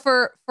 you know,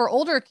 for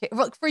older kids,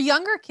 for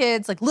younger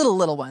kids, like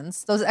little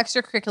ones, those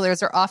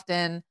extracurriculars are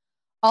often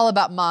all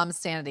about mom's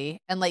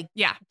sanity and like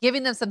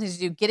giving them something to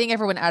do, getting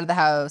everyone out of the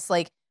house,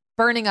 like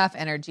burning off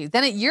energy.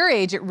 Then at your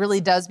age, it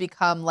really does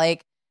become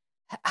like,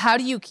 how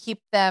do you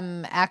keep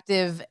them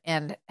active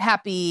and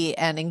happy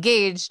and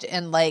engaged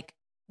and like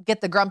get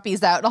the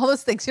grumpies out and all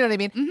those things, you know what I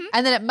mean?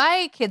 And then at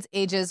my kids'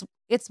 ages,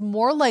 it's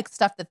more like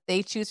stuff that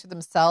they choose for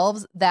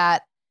themselves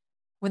that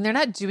when they're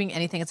not doing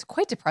anything, it's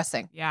quite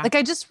depressing. Yeah. Like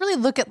I just really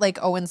look at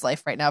like Owen's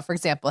life right now, for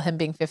example, him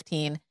being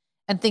 15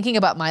 and thinking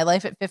about my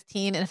life at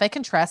 15. And if I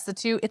contrast the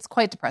two, it's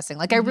quite depressing.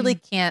 Like I really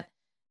can't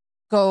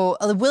go,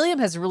 William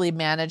has really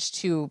managed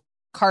to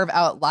carve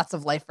out lots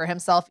of life for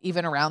himself,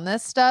 even around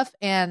this stuff.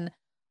 And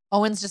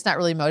Owen's just not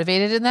really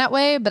motivated in that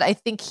way. But I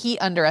think he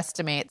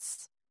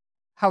underestimates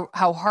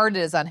how hard it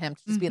is on him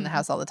to just be in the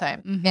house all the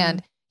time.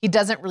 And he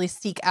doesn't really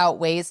seek out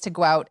ways to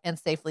go out and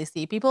safely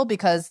see people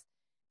because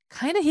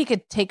kind of he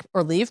could take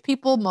or leave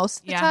people most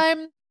of the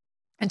time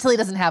until he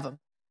doesn't have them.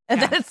 And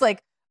then it's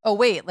like, oh,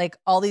 wait, like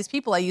all these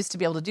people I used to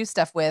be able to do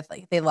stuff with,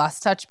 like they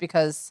lost touch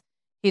because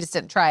he just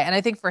didn't try. And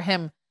I think for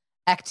him,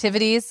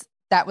 activities,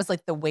 that was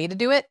like the way to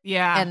do it.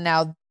 Yeah. And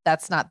now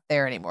that's not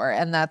there anymore.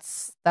 And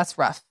that's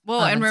rough.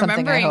 Well, and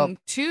remembering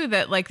too,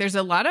 that like, there's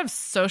a lot of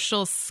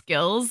social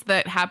skills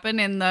that happen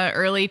in the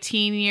early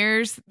teen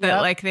years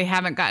that like they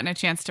haven't gotten a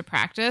chance to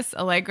practice.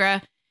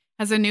 Allegra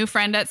has a new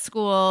friend at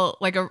school,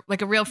 like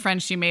a real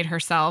friend she made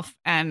herself.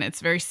 And it's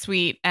very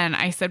sweet. And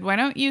I said, why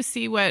don't you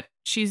see what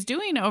she's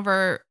doing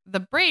over the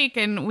break?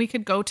 And we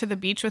could go to the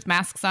beach with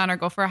masks on or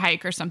go for a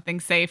hike or something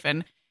safe.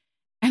 And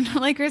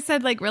Allegra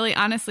said, like, really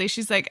honestly,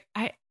 she's like,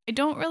 I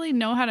don't really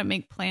know how to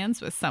make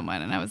plans with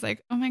someone. And I was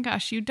like, oh my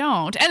gosh, you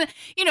don't. And,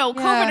 you know,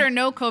 COVID or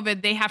no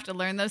COVID, they have to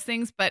learn those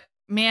things. But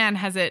man,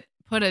 has it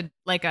put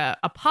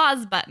a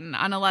pause button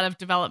on a lot of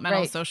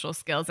developmental social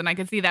skills. And I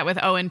could see that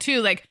with Owen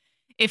too. Like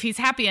if he's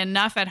happy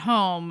enough at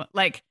home,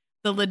 like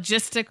the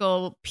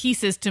logistical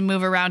pieces to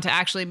move around to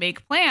actually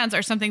make plans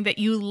are something that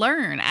you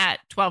learn at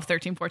 12,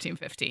 13, 14,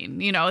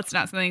 15. You know, it's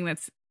not something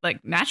that's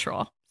like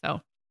natural.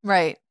 So.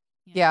 Right.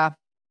 Yeah.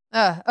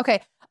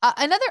 Okay.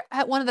 Another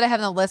one that I have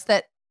on the list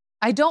that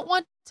I don't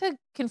want to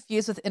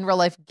confuse with in real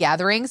life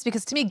gatherings,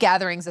 because to me,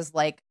 gatherings is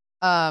like,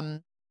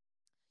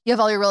 you have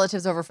all your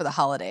relatives over for the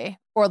holiday,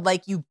 or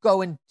like you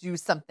go and do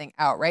something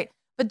out, right?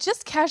 But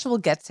just casual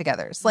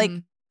get-togethers, like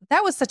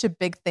that was such a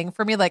big thing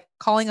for me, like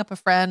calling up a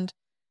friend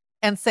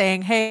and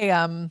saying, hey,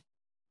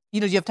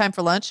 do you have time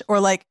for lunch? Or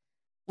like,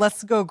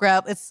 let's go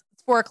grab, it's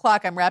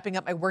 4:00. I'm wrapping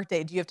up my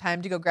workday. Do you have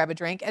time to go grab a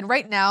drink? And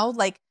right now,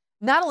 like,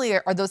 not only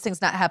are those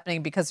things not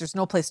happening because there's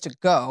no place to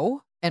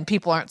go and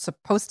people aren't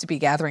supposed to be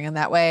gathering in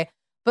that way,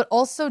 but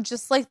also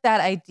just like that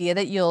idea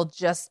that you'll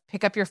just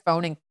pick up your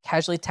phone and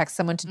casually text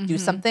someone to do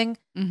something,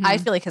 I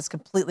feel like has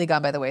completely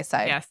gone by the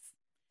wayside. Yes.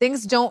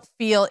 Things don't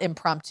feel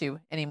impromptu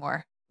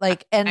anymore.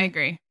 Like, and I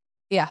agree.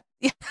 Yeah.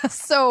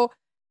 So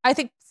I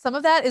think some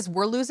of that is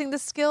we're losing the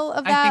skill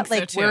of that. So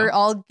like too. We're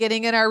all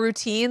getting in our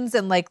routines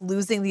and like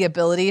losing the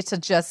ability to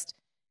just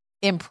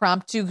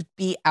impromptu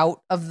be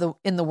out of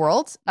in the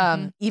world.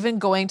 Even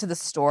going to the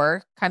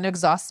store kind of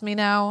exhausts me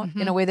now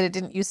in a way that it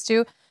didn't used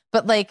to.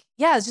 But like,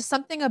 yeah, it's just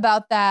something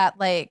about that.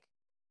 Like,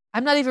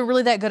 I'm not even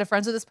really that good of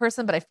friends with this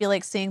person, but I feel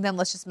like seeing them,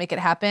 let's just make it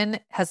happen,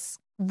 has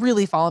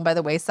really fallen by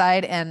the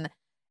wayside. And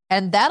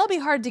that'll be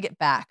hard to get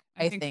back.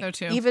 I think so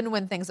too. Even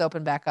when things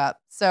open back up.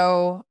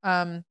 So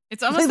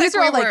it's almost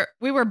like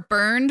we were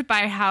burned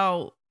by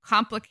how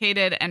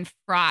complicated and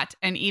fraught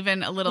and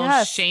even a little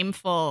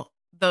shameful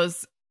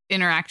those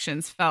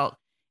interactions felt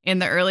in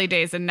the early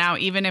days. And now,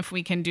 even if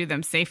we can do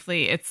them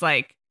safely, it's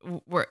like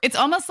it's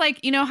almost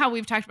like, how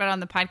we've talked about on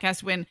the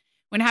podcast, when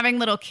having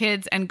little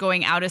kids and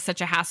going out is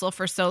such a hassle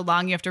for so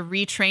long, you have to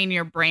retrain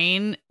your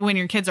brain when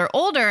your kids are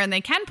older and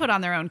they can put on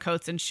their own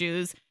coats and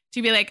shoes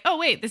to be like, oh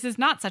wait, this is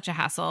not such a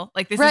hassle.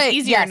 Like, this is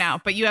easier now.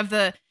 But you have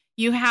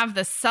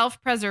the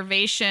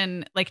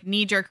self-preservation, like,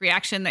 knee-jerk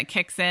reaction that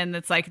kicks in.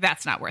 That's like,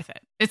 that's not worth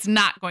it. It's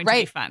not going to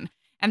be fun.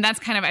 And that's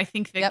kind of, I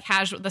think,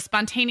 the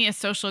spontaneous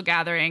social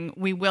gathering,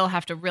 we will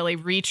have to really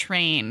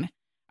retrain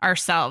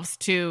ourselves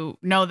to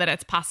know that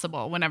it's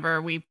possible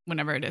whenever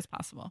it is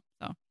possible.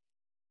 So,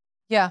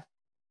 yeah.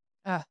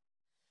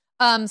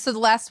 So the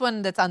last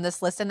one that's on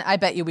this list, and I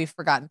bet you we've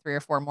forgotten 3 or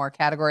 4 more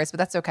categories, but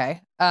that's okay.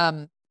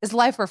 Is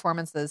live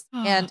performances.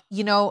 And,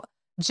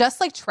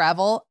 just like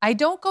travel, I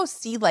don't go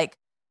see like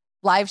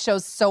live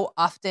shows so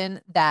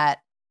often that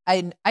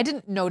I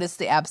didn't notice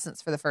the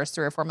absence for the first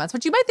 3 or 4 months,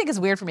 which you might think is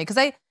weird for me, because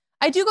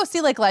I do go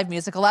see like live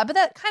music a lot, but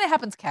that kind of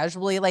happens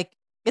casually. Like,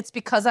 it's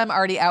because I'm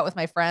already out with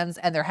my friends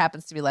and there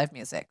happens to be live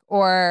music,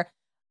 or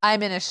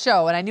I'm in a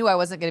show and I knew I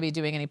wasn't going to be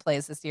doing any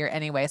plays this year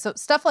anyway. So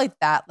stuff like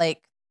that,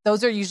 like,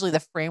 those are usually the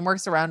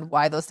frameworks around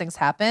why those things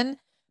happen.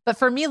 But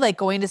for me, like,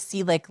 going to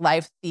see like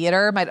live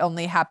theater might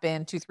only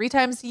happen 2-3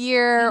 times a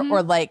year,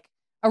 or like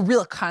a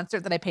real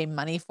concert that I pay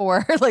money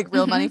for, like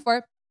real money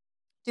for,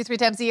 2-3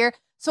 times a year.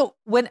 So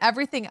when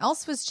everything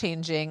else was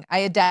changing, I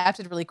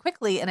adapted really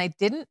quickly and I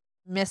didn't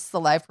miss the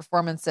live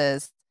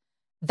performances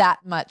that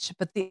much.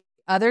 But the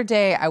other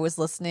day I was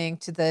listening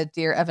to the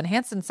Dear Evan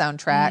Hansen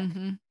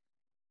soundtrack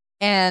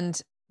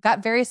and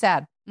got very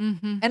sad.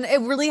 And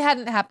it really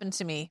hadn't happened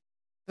to me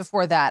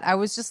before that. I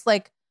was just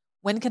like,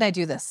 when can I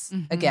do this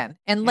again?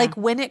 And like,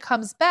 when it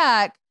comes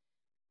back,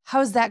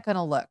 how's that going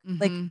to look?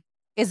 Like,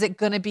 is it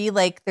going to be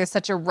like there's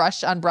such a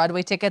rush on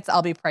Broadway tickets,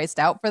 I'll be priced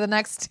out for the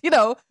next,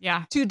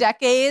 2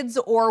 decades?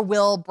 Or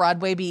will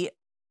Broadway be,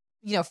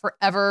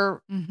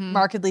 forever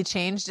markedly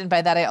changed? And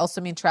by that, I also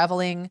mean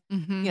traveling,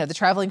 the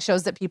traveling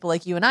shows that people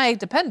like you and I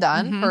depend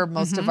on for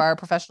most of our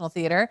professional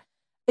theater.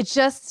 It's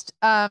just,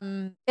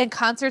 and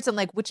concerts, and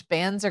like which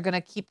bands are going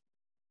to keep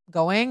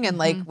going and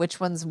like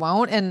which ones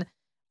won't. And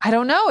I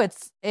don't know.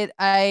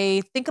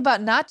 I think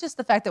about not just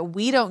the fact that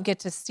we don't get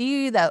to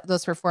see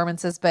those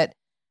performances, but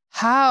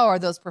how are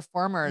those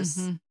performers?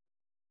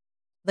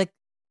 Like,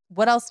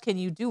 what else can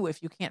you do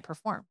if you can't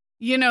perform?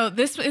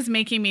 This is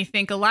making me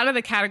think a lot of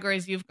the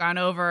categories you've gone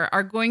over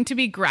are going to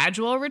be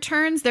gradual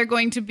returns. They're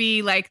going to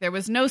be like, there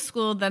was no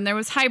school, then there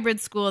was hybrid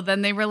school,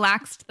 then they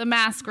relaxed the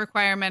mask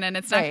requirement, and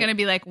it's not going to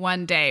be like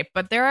one day.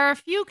 But there are a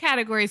few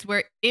categories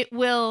where it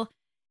will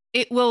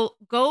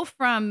go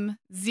from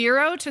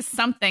 0 to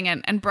something.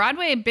 And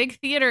Broadway, big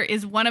theater,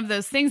 is one of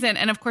those things.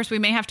 And of course, we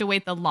may have to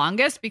wait the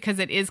longest because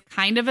it is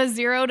kind of a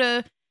 0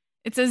 to,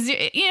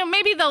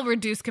 maybe they'll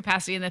reduce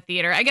capacity in the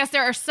theater. I guess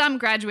there are some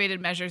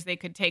graduated measures they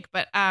could take.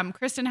 But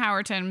Kristen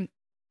Howerton,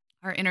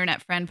 our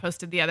internet friend,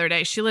 posted the other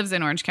day, she lives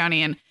in Orange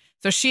County. And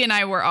so she and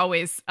I were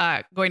always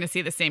going to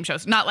see the same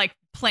shows, not like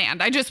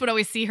planned. I just would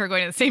always see her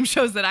going to the same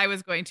shows that I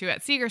was going to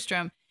at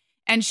Segerstrom.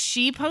 And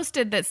she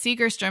posted that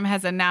Segerstrom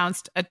has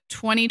announced a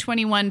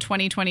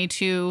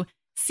 2021-2022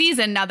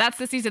 season. Now, that's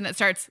the season that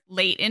starts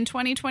late in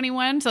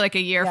 2021, so like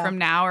a year from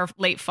now, or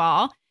late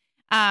fall.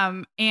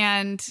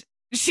 And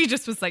she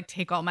just was like,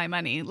 take all my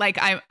money. Like,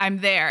 I'm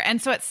there.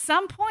 And so at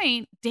some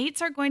point,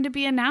 dates are going to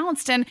be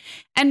announced, and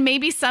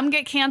maybe some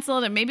get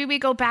canceled and maybe we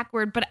go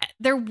backward, but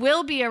there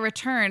will be a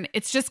return.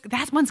 It's just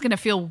that one's going to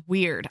feel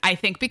weird, I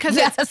think, because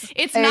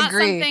it's not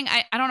something,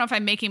 I don't know if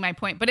I'm making my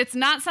point, but it's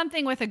not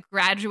something with a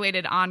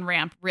graduated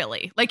on-ramp,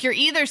 really. Like, you're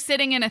either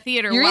sitting in a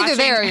theater, you're watching, either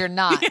there or you're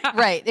not.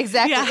 Right.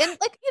 Exactly. And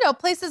like,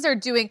 places are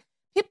doing,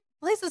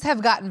 places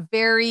have gotten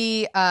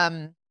very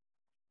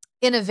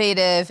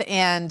innovative,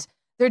 and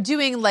they're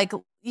doing like,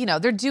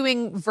 they're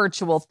doing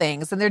virtual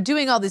things and they're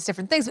doing all these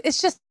different things.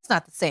 It's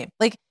not the same.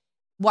 Like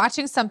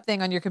watching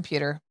something on your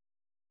computer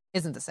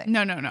isn't the same.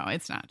 No,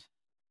 it's not.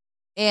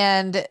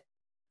 And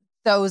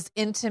those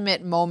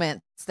intimate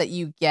moments that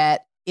you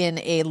get in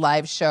a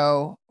live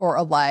show or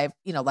a live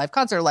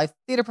concert, or live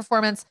theater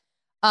performance,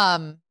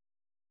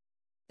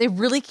 they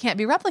really can't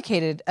be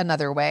replicated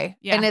another way.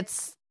 Yeah. And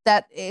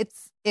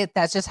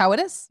that's just how it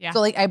is. Yeah.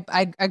 So like,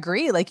 I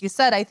agree. Like you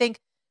said, I think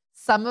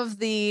some of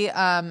the,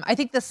 I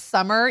think this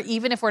summer,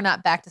 even if we're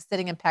not back to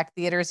sitting in packed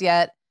theaters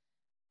yet,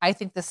 I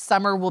think the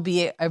summer will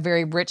be a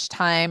very rich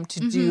time to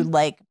do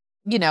like,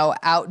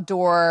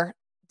 outdoor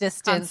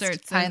distance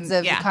kinds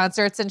of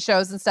concerts and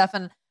shows and stuff.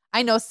 And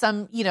I know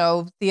some,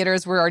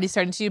 theaters were already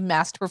starting to do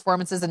masked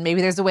performances, and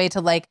maybe there's a way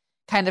to like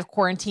kind of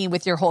quarantine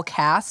with your whole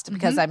cast,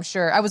 because I'm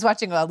sure I was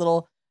watching a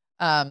little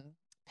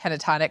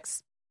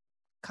Pentatonics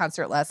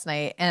concert last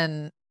night,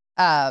 and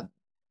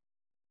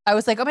I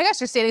was like, oh my gosh,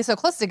 they're standing so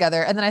close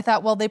together. And then I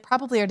thought, well, they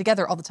probably are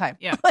together all the time.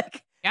 Yeah.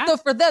 So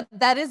for them,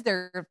 that's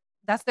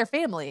their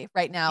family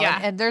right now. Yeah.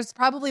 And there's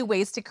probably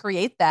ways to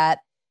create that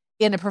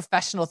in a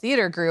professional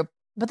theater group,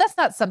 but that's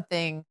not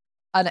something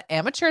an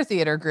amateur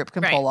theater group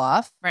can pull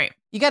off. Right.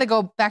 You got to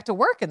go back to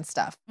work and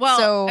stuff. Well,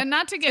 so and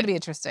not to get be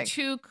interesting.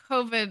 too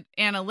COVID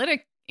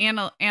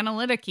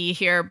analytic-y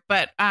here,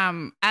 but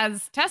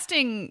as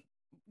testing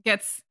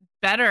gets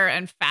better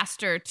and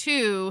faster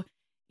too,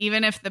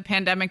 even if the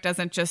pandemic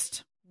doesn't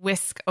just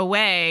whisk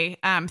away,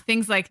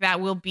 things like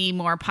that will be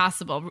more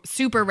possible.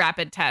 Super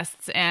rapid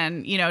tests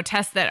and,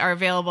 tests that are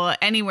available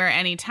anywhere,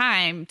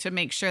 anytime, to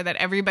make sure that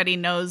everybody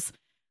knows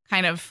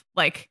kind of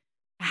like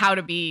how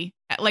to be,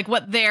 like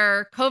what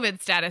their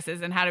COVID status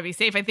is and how to be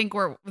safe. I think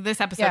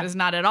this episode is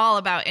not at all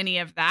about any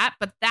of that,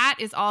 but that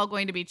is all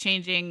going to be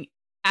changing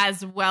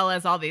as well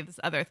as all these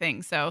other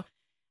things. So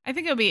I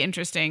think it'll be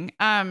interesting.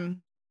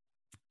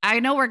 I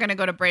know we're going to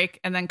go to break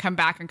and then come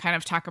back and kind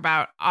of talk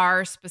about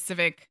our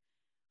specific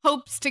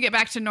hopes to get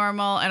back to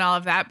normal and all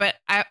of that. But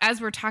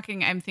as we're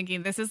talking, I'm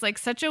thinking this is like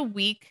such a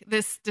week.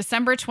 This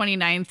December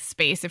 29th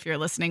space, if you're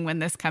listening when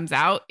this comes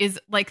out, is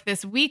like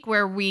this week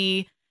where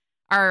we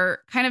are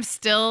kind of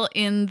still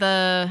in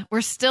the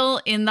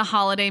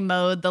holiday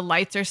mode. The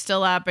lights are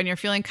still up and you're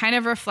feeling kind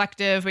of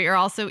reflective, but you're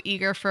also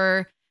eager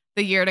for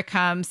the year to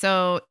come.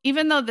 So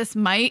even though this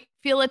might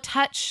feel a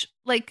touch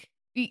like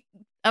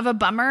of a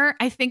bummer,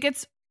 I think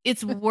it's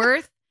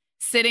worth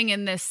sitting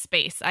in this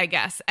space, I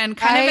guess, and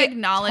kind of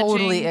acknowledging.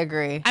 Totally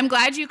agree. I'm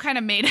glad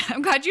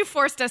you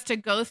forced us to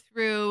go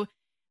through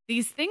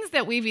these things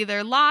that we've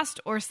either lost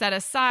or set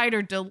aside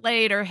or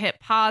delayed or hit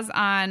pause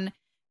on,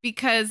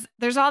 because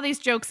there's all these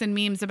jokes and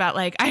memes about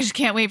like, I just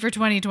can't wait for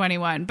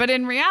 2021. But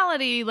in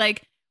reality,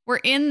 like we're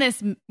in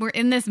this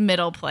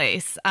middle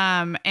place.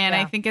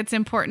 I think it's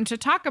important to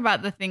talk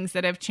about the things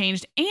that have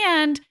changed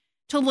and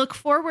to look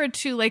forward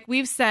to, like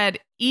we've said,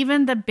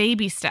 even the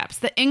baby steps,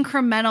 the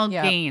incremental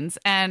gains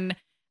and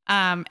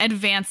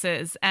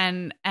advances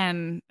and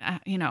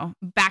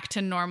back to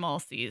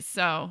normalcies.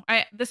 So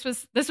this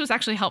was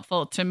actually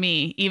helpful to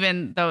me,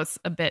 even though it's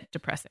a bit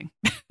depressing.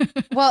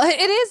 Well,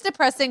 it is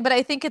depressing, but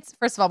I think it's,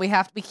 first of all,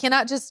 we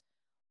cannot just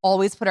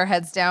always put our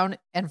heads down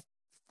and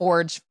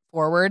forge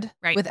forward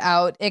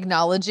without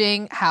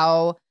acknowledging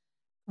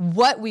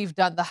what we've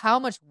done, how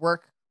much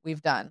work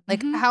we've done,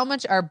 like how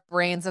much our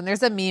brains, and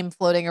there's a meme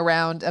floating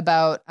around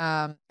about,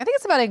 I think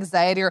it's about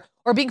anxiety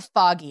or being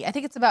foggy. I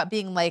think it's about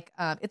being like,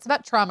 it's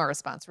about trauma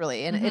response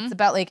really. And it's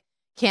about like,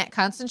 can't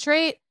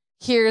concentrate.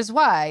 Here's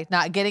why.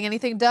 Not getting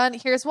anything done.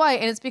 Here's why.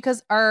 And it's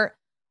because our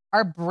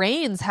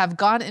brains have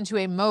gone into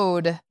a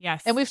mode.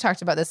 Yes. And we've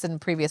talked about this in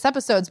previous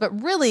episodes,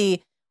 but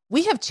really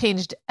we have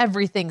changed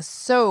everything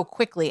so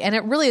quickly. And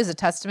it really is a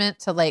testament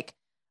to like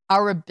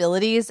our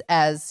abilities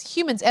as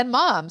humans and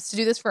moms to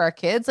do this for our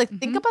kids. Like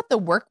think about the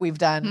work we've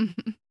done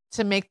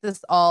to make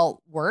this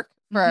all work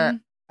for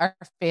our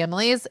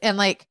families. And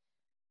like,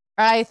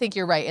 I think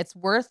you're right. It's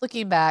worth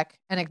looking back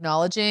and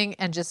acknowledging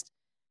and just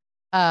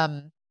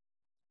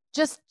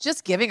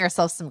giving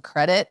ourselves some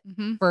credit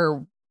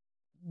for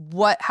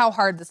how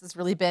hard this has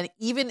really been.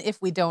 Even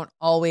if we're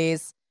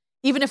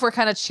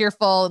kind of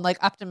cheerful and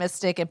like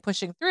optimistic and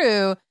pushing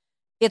through,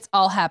 it's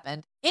all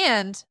happened.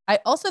 And I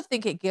also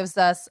think it gives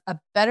us a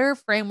better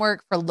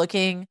framework for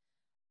looking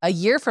a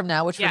year from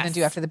now, which we're going to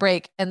do after the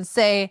break, and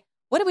say,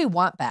 what do we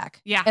want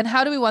back? Yeah. And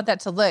how do we want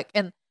that to look?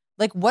 And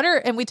like,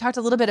 and we talked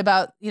a little bit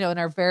about, in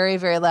our very,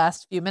 very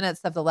last few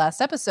minutes of the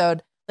last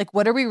episode, like,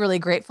 what are we really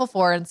grateful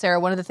for? And Sarah,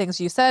 one of the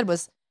things you said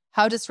was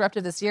how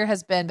disruptive this year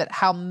has been, but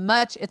how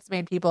much it's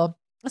made people,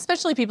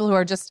 especially people who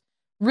are just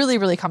really,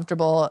 really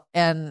comfortable,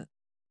 and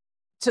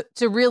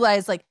to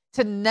realize like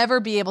to never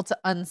be able to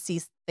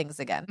unsee things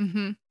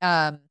again.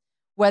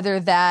 Whether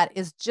that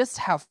is just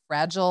how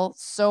fragile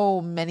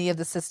so many of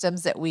the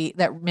systems that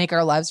make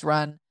our lives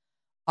run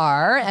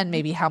are, and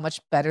maybe how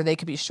much better they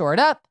could be shored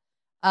up.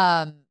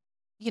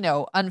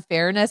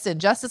 Unfairness,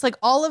 injustice, like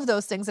all of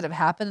those things that have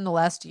happened in the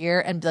last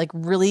year, and like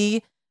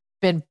really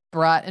been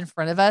brought in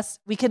front of us,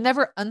 we can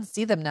never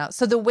unsee them now.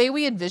 So the way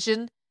we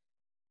envision,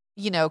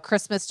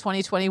 Christmas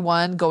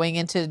 2021 going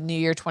into New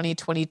Year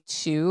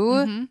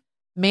 2022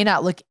 may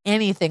not look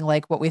anything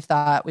like what we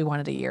thought we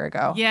wanted a year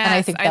ago. Yes, and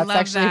I think that's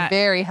actually that.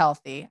 very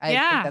healthy. I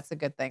think that's a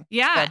good thing.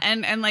 Yeah. Good.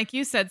 And like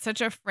you said,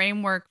 such a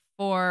framework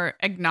for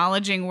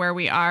acknowledging where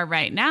we are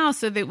right now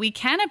so that we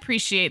can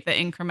appreciate the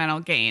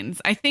incremental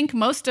gains. I think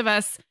most of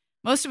us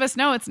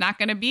know it's not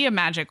going to be a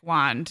magic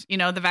wand.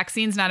 The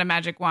vaccine's not a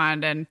magic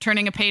wand, and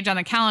turning a page on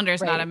the calendar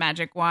is not a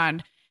magic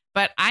wand.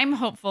 But I'm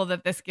hopeful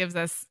that this gives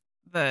us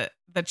the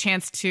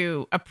chance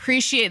to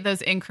appreciate those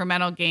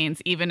incremental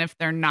gains, even if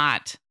they're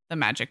not the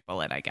magic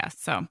bullet, I guess.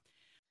 So,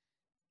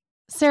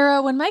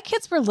 Sarah, when my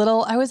kids were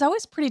little, I was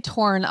always pretty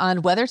torn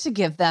on whether to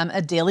give them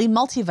a daily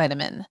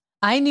multivitamin.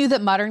 I knew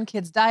that modern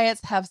kids'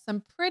 diets have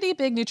some pretty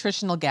big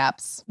nutritional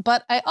gaps,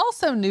 but I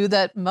also knew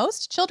that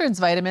most children's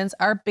vitamins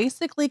are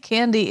basically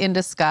candy in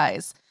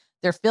disguise.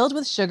 They're filled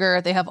with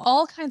sugar, they have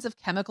all kinds of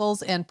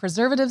chemicals and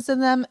preservatives in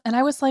them, and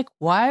I was like,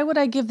 why would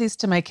I give these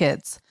to my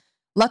kids?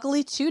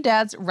 Luckily, 2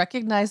 dads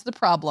recognized the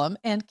problem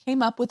and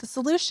came up with a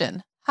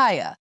solution.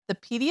 Haya, the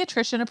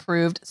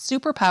pediatrician-approved,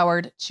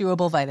 super-powered,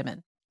 chewable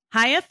vitamin.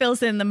 Haya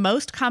fills in the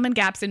most common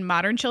gaps in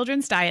modern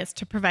children's diets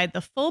to provide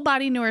the full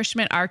body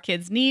nourishment our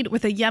kids need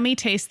with a yummy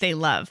taste they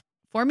love.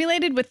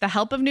 Formulated with the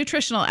help of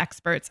nutritional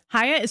experts,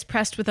 Haya is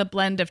pressed with a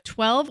blend of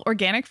 12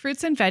 organic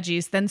fruits and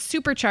veggies, then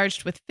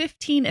supercharged with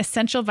 15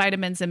 essential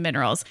vitamins and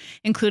minerals,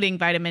 including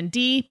vitamin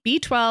D,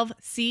 B12,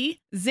 C,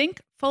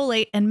 zinc,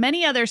 folate, and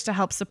many others to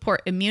help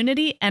support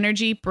immunity,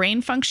 energy,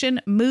 brain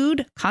function,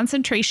 mood,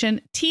 concentration,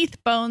 teeth,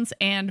 bones,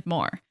 and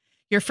more.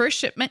 Your first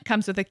shipment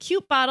comes with a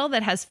cute bottle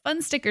that has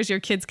fun stickers your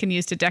kids can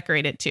use to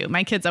decorate it too.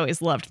 My kids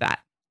always loved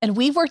that. And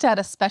we've worked out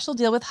a special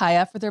deal with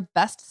Haya for their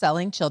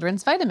best-selling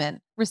children's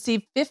vitamin.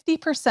 Receive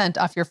 50%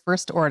 off your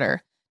first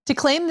order. To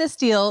claim this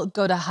deal,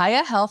 go to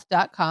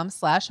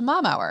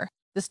hayahealth.com/momhour.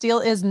 This deal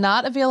is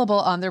not available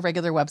on their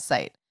regular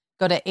website.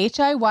 Go to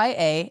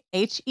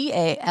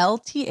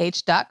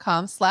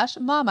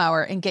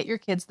HIYAHEALTH.com/momhour and get your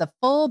kids the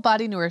full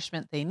body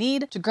nourishment they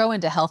need to grow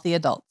into healthy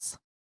adults.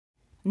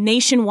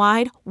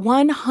 Nationwide,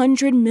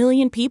 100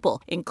 million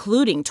people,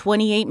 including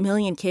 28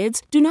 million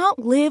kids, do not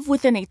live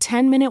within a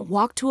 10-minute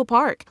walk to a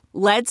park.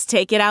 Let's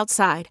Take It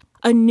Outside,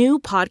 a new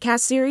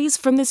podcast series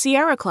from the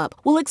Sierra Club,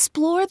 will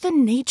explore the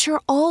nature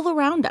all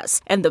around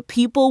us and the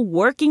people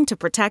working to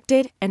protect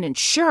it and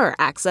ensure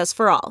access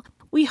for all.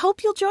 We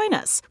hope you'll join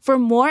us. For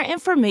more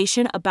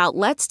information about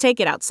Let's Take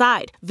It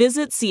Outside,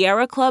 visit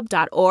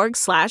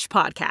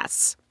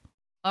sierraclub.org/podcasts.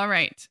 All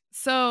right.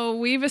 So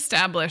we've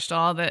established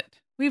all that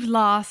we've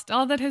lost,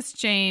 all that has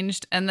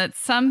changed, and that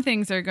some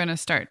things are going to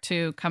start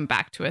to come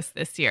back to us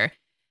this year.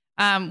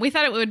 We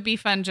thought it would be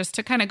fun just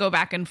to kind of go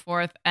back and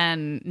forth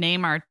and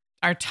name our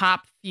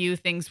top few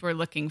things we're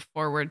looking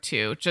forward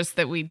to, just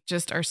that we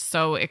just are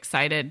so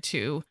excited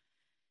to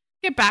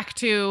get back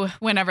to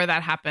whenever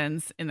that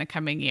happens in the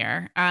coming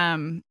year.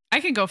 I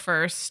can go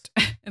first,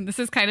 and this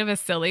is kind of a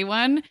silly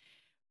one,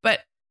 but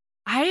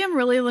I am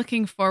really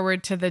looking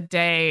forward to the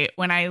day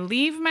when I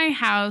leave my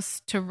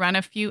house to run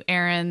a few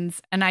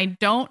errands and I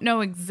don't know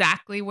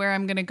exactly where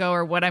I'm going to go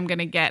or what I'm going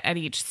to get at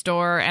each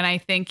store. And I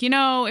think,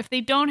 if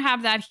they don't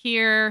have that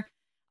here,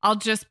 I'll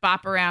just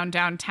bop around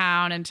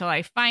downtown until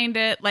I find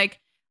it. Like,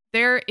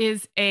 there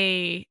is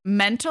a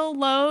mental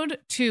load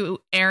to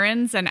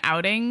errands and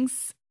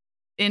outings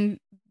in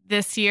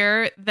this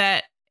year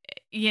that,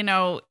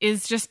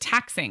 is just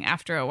taxing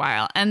after a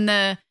while. And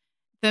the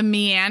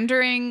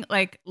meandering,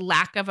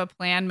 lack of a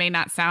plan may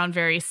not sound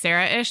very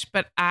Sarah-ish,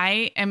 but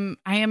I am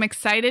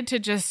excited to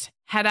just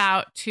head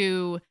out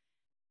to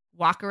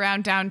walk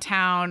around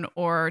downtown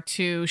or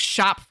to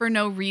shop for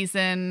no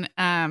reason.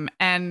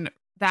 And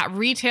that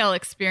retail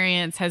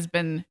experience has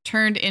been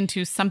turned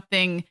into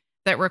something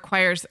that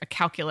requires a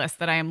calculus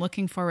that I am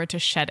looking forward to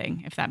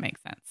shedding, if that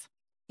makes sense.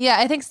 Yeah,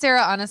 I think,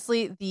 Sarah,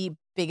 honestly, the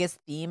biggest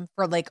theme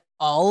for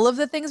all of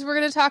the things we're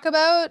going to talk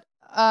about,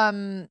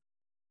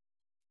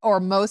 or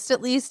most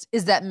at least,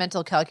 is that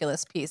mental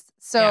calculus piece.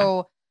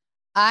 So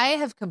I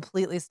have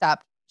completely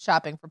stopped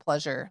shopping for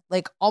pleasure,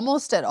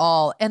 almost at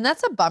all. And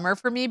that's a bummer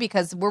for me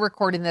because we're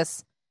recording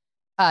this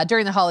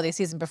during the holiday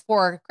season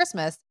before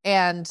Christmas.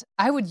 And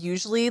I would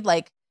usually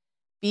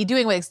be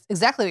doing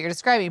exactly what you're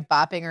describing,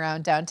 bopping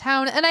around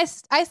downtown. And I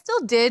still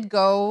did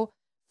go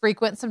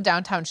frequent some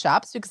downtown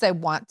shops because I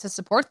want to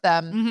support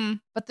them. Mm-hmm.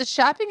 But the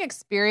shopping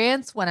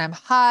experience when I'm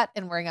hot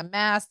and wearing a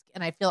mask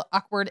and I feel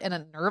awkward and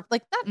not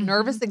Mm-hmm.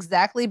 nervous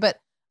exactly, but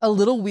a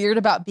little weird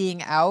about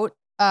being out,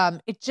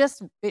 it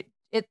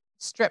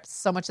strips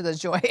so much of the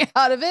joy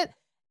out of it.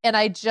 And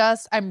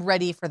I'm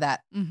ready for that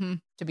Mm-hmm.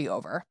 to be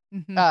over.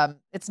 Mm-hmm.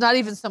 It's not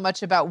even so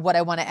much about what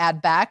I want to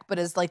add back, but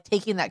is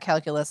taking that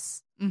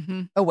calculus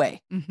Mm-hmm.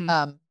 away.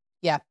 Mm-hmm.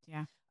 Yeah.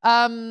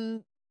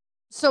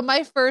 So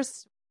my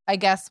first, I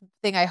guess,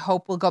 thing I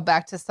hope will go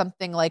back to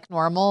something like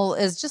normal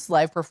is just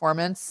live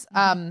performance.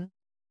 Mm-hmm.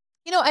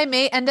 I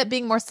may end up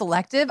being more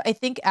selective. I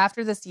think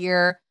after this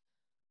year,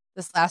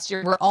 this last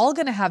year, we're all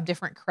going to have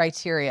different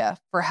criteria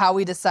for how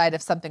we decide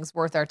if something's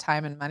worth our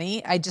time and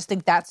money. I just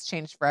think that's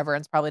changed forever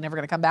and it's probably never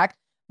going to come back.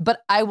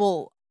 But I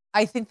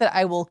think that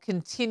I will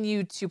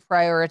continue to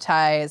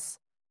prioritize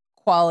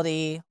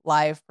quality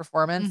live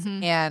performance.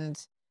 And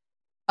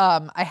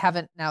I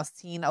haven't now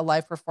seen a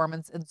live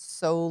performance in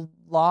so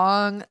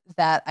long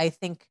that I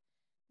think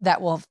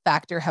that will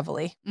factor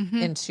heavily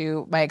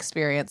into my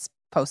experience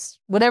post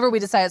whatever we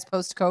decide is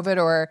post COVID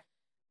or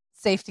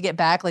safe to get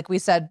back. Like we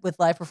said, with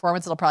live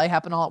performance, it'll probably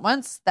happen all at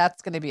once.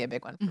 That's going to be a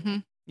big one for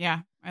me.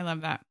 Yeah, I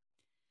love that.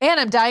 And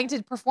I'm dying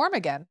to perform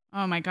again.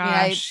 Oh my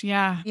gosh.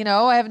 Yeah. You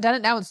know, I haven't done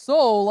it now in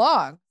so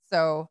long.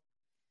 So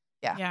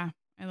yeah. Yeah,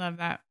 I love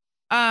that.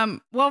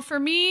 Well, for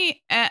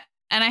me, and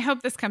I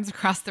hope this comes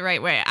across the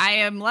right way, I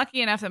am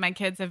lucky enough that my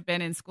kids have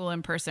been in school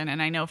in person.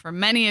 And I know for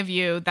many of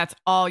you, that's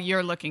all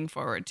you're looking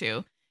forward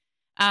to.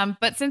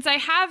 But since I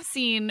have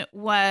seen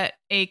what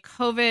a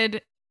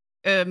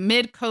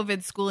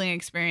mid-COVID schooling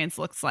experience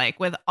looks like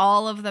with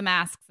all of the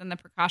masks and the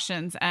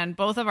precautions, and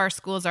both of our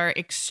schools are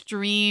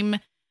extreme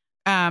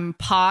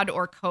pod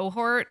or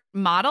cohort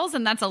models,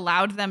 and that's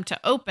allowed them to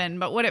open.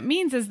 But what it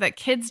means is that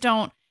kids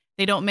don't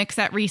mix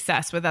at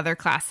recess with other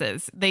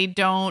classes. They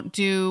don't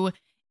do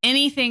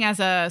anything as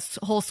a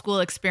whole school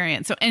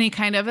experience. So any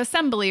kind of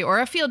assembly or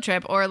a field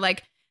trip or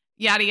like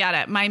yada,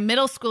 yada. My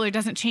middle schooler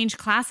doesn't change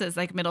classes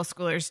like middle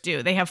schoolers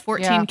do. They have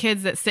 14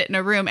 kids that sit in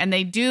a room, and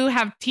they do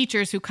have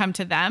teachers who come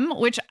to them,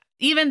 which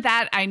even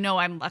that I know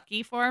I'm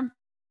lucky for.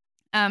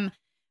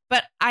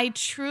 But I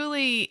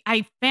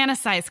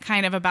fantasize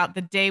kind of about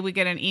the day we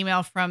get an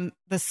email from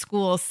the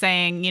school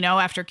saying, you know,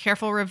 after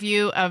careful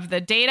review of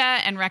the data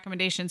and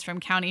recommendations from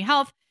county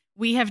health,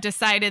 we have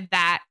decided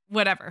that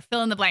whatever,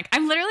 fill in the blank.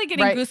 I'm literally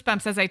getting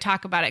goosebumps as I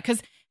talk about it,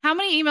 because how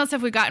many emails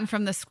have we gotten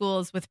from the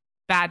schools with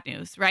bad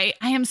news, right?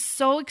 I am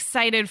so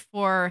excited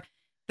for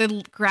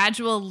the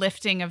gradual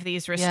lifting of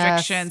these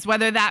restrictions,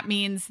 whether that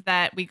means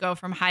that we go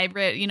from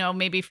hybrid, you know,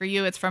 maybe for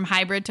you, it's from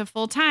hybrid to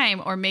full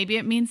time, or maybe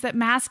it means that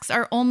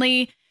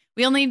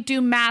we only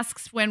do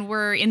masks when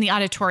we're in the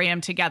auditorium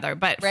together,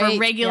 but for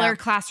regular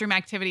classroom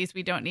activities,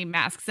 we don't need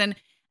masks. And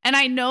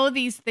I know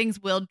these things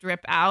will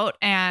drip out.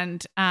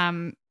 And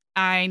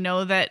I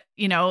know that,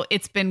 you know,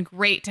 it's been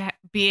great to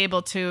be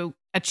able to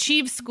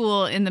achieve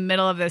school in the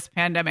middle of this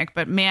pandemic,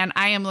 but man,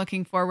 I am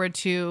looking forward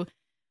to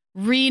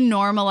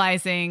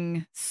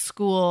renormalizing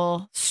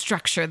school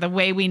structure, the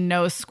way we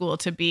know school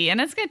to be.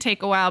 And it's going to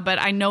take a while, but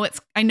I know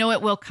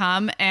it will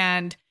come,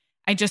 and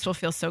I just will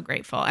feel so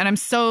grateful. And I'm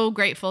so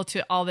grateful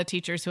to all the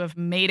teachers who have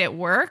made it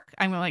work.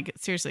 I'm like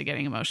seriously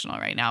getting emotional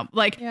right now.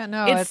 Like,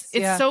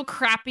 it's so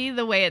crappy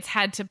the way it's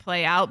had to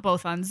play out,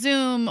 both on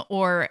Zoom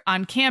or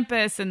on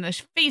campus, and the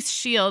face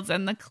shields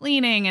and the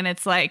cleaning. And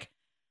it's like,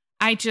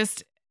 I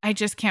just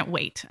can't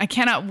wait. I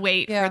cannot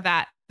wait for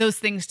those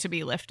things to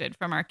be lifted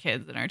from our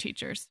kids and our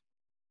teachers.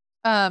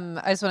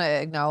 I just want to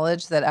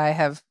acknowledge that I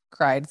have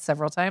cried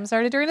several times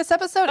already during this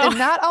episode, and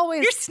not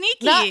always. You're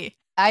sneaky.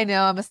 I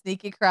know I'm a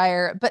sneaky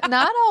crier, but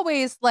not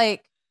always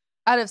like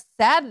out of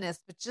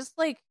sadness, but just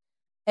like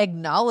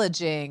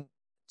acknowledging,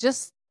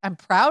 I'm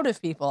proud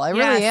of people. I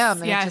really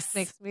am. And it just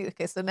makes me,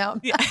 okay, so now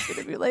I'm not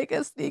going to be like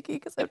a sneaky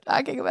because I'm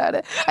talking about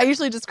it. I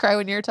usually just cry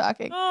when you're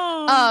talking.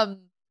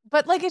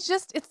 But like, it's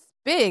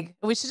big.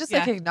 We should just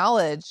like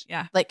acknowledge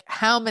like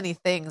how many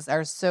things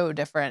are so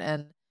different.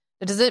 And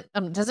it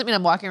doesn't mean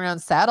I'm walking around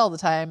sad all the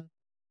time,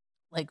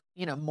 like,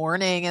 you know,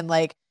 mourning and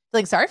like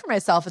feeling sorry for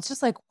myself. It's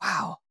just like,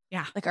 wow.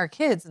 Yeah. Like our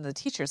kids and the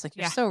teachers, like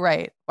you're so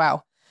right.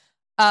 Wow.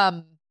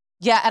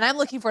 Yeah. And I'm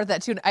looking forward to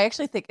that too. And I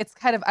actually think it's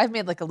kind of, I've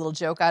made like a little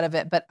joke out of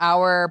it, but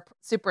our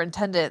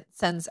superintendent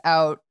sends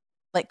out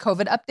like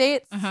COVID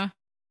updates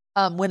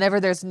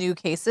whenever there's new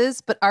cases,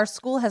 but our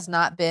school has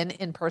not been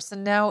in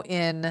person now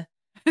in,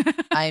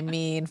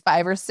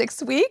 5 or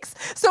 6 weeks.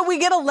 So we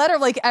get a letter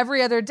like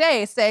every other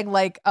day saying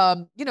like,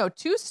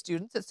 2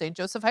 students at St.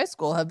 Joseph High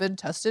School have been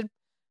tested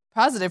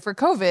positive for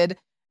COVID.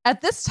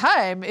 At this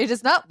time, it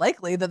is not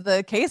likely that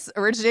the case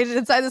originated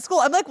inside the school.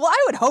 I'm like, well,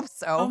 I would hope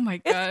so. Oh my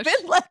gosh.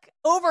 It's been like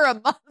over a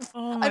month.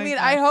 Oh my gosh.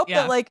 I hope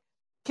that like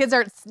kids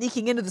aren't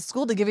sneaking into the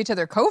school to give each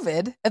other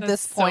COVID at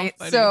this point.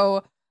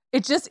 So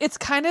it's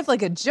kind of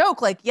like a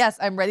joke. Like, yes,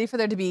 I'm ready for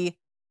there to be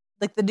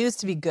like the news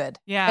to be good.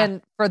 Yeah.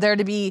 And for there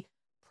to be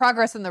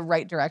progress in the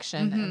right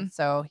direction. And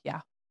so,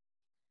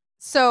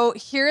 So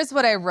here's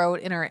what I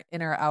wrote in our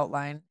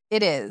outline.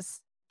 It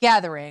is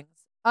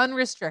gatherings,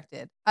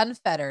 unrestricted,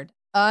 unfettered,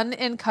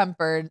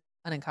 unencumbered.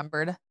 I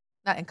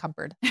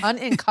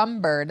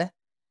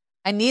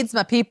needs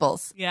my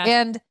peoples. Yeah.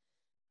 And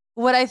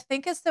what I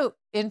think is so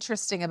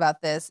interesting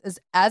about this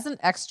is, as an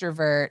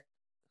extrovert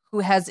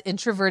who has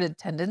introverted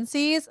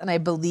tendencies, and I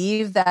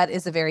believe that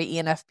is a very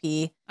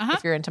ENFP,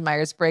 if you're into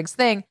Myers-Briggs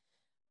thing,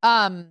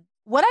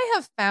 what I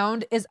have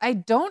found is I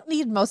don't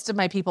need most of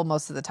my people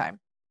most of the time.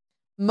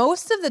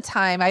 Most of the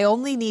time, I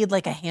only need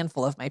like a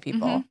handful of my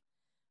people.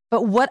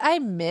 But what I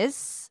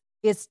miss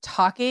is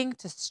talking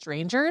to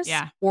strangers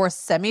or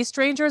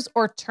semi-strangers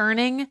or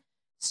turning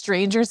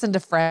strangers into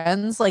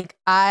friends. Like,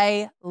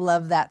 I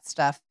love that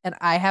stuff. And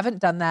I haven't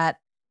done that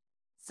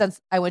since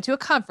I went to a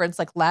conference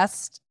like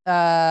last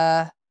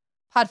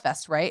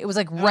Podfest, right? It was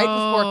like right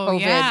before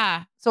COVID.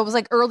 Yeah. So it was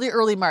like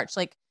early March,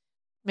 like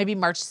maybe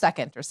March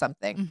 2nd or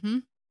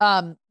something.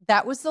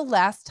 That was the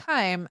last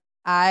time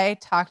I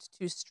talked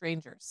to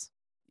strangers.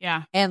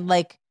 Yeah. And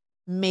like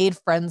made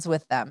friends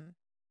with them,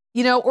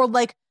 or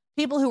like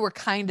people who were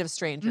kind of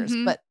strangers,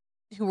 but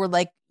who were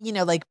like,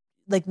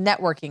 like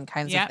networking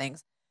kinds of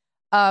things.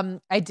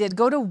 I did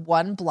go to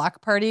one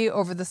block party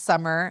over the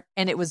summer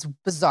and it was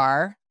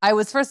bizarre. I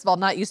was, first of all,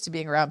 not used to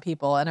being around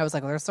people. And I was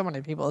like, well, there's so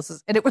many people.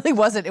 And it really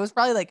wasn't. It was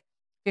probably like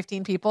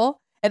 15 people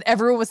and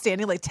everyone was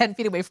standing like 10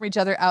 feet away from each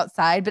other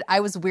outside. But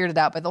I was weirded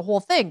out by the whole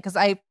thing because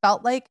I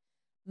felt like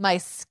my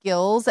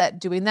skills at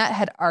doing that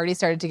had already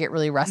started to get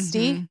really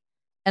rusty.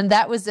 And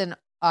that was in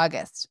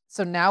August.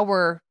 So now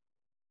we're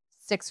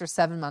 6 or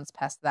 7 months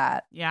past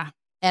that. Yeah.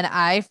 And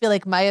I feel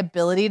like my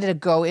ability to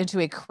go into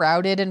a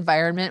crowded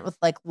environment with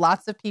like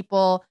lots of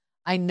people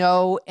I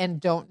know and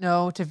don't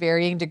know to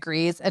varying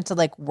degrees and to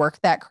like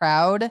work that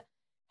crowd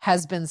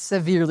has been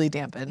severely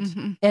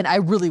dampened. And I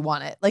really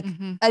want it. Like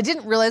I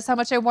didn't realize how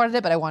much I wanted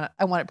it, but I want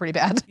it pretty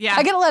bad. Yeah.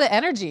 I get a lot of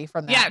energy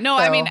from that. Yeah. No,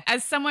 so. I mean,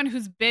 as someone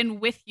who's been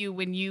with you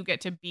when you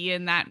get to be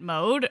in that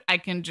mode, I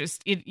can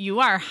just,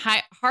 you are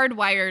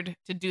hardwired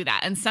to do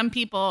that. And some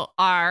people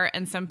are,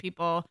 and some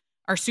people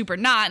are super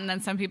not. And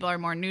then some people are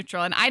more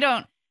neutral. And I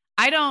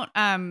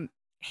don't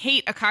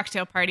hate a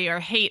cocktail party or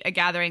hate a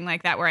gathering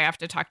like that where I have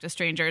to talk to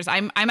strangers.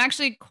 I'm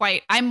actually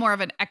I'm more of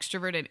an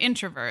extroverted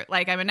introvert.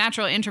 Like I'm a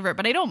natural introvert,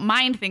 but I don't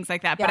mind things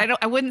like that. But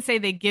I wouldn't say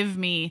they give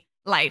me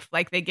life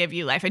like they give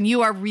you life. And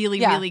you are really,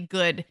 really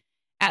good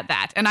at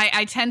that. And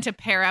I tend to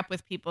pair up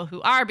with people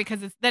who are, because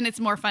then it's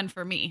more fun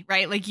for me,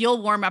 right? Like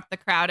you'll warm up the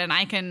crowd and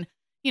I can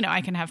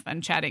have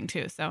fun chatting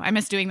too. So I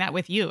miss doing that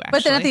with you, actually.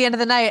 But then at the end of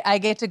the night, I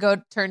get to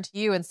go turn to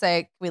you and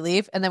say, can we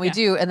leave? And then we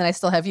do. And then I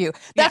still have you.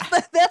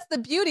 That's the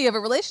beauty of a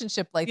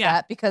relationship like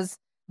that, because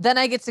then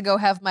I get to go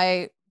have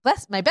my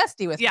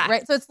bestie with me,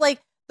 right? So it's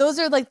like, those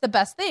are like the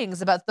best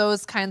things about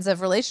those kinds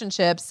of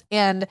relationships.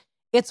 And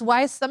it's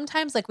why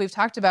sometimes, like we've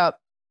talked about,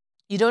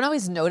 you don't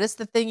always notice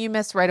the thing you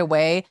miss right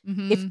away.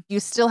 If you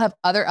still have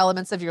other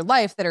elements of your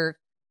life that are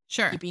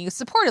keeping you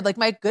supported. Like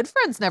my good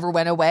friends never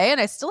went away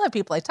and I still have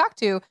people I talk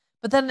to.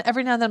 But then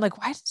every now and then I'm like,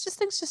 why does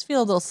things just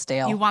feel a little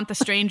stale? You want the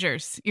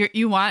strangers.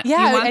 You want the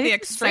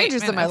excitement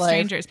strangers in my life.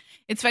 Strangers.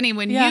 It's funny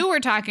when you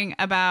were talking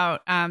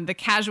about the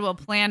casual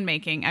plan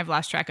making. I've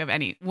lost track of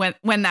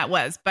when that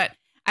was, but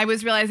I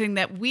was realizing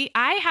that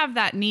I have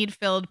that need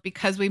filled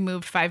because we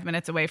moved 5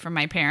 minutes away from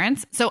my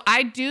parents. So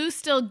I do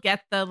still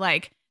get the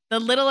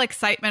little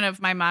excitement of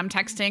my mom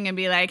texting and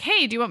be like,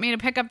 hey, do you want me to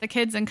pick up the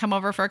kids and come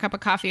over for a cup of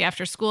coffee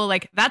after school?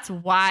 Like that's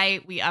why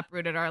we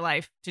uprooted our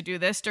life to do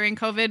this during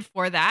COVID,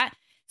 for that.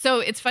 So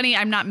it's funny,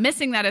 I'm not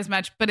missing that as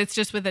much, but it's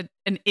just with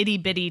an itty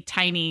bitty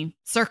tiny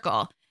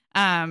circle.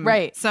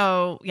 Right.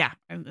 So yeah,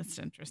 it's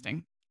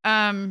interesting.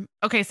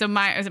 Okay. So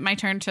is it my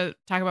turn to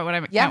talk about what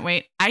I can't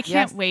wait? I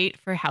can't wait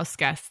for house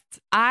guests.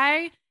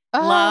 I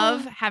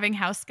love having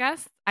house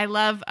guests. I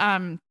love,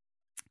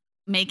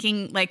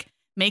 making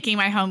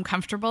my home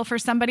comfortable for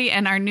somebody,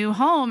 and our new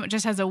home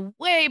just has a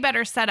way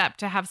better setup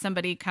to have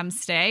somebody come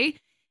stay.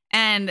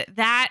 And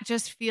that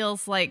just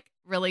feels like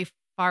really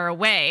far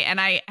away. And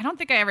I don't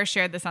think I ever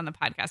shared this on the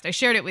podcast. I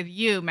shared it with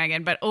you,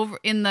 Meagan, but over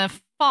in the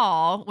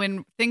fall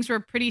when things were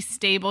pretty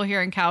stable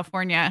here in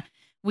California,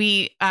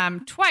 we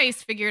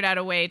twice figured out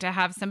a way to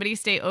have somebody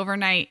stay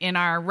overnight in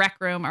our rec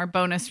room, our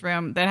bonus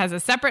room that has a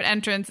separate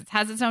entrance. It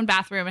has its own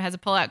bathroom. It has a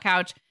pull-out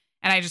couch.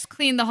 And I just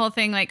cleaned the whole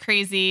thing like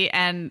crazy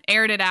and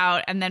aired it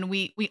out. And then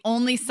we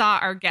only saw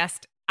our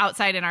guest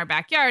outside in our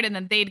backyard, and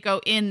then they'd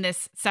go in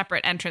this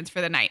separate entrance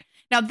for the night.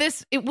 Now,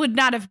 it would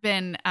not have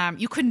been,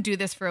 you couldn't do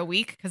this for a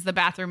week because the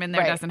bathroom in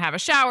there doesn't have a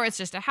shower. It's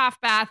just a half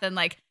bath. And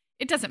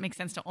it doesn't make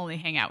sense to only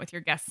hang out with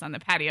your guests on the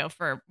patio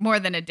for more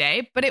than a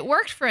day. But it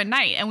worked for a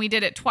night. And we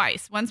did it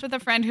twice, once with a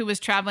friend who was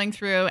traveling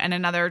through and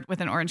another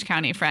with an Orange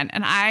County friend.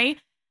 And I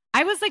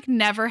was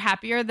never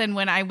happier than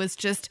when I was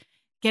just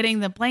getting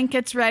the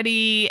blankets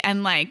ready.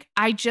 And I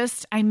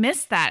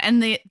miss that.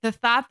 And the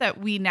thought that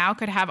we now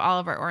could have all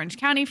of our Orange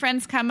County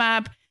friends come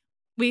up.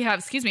 We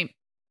have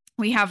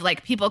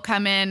people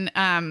come in,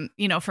 from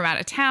out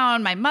of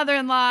town, my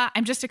mother-in-law.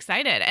 I'm just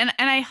excited. And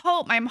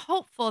I'm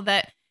hopeful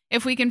that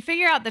if we can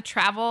figure out the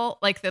travel,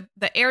 like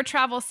the air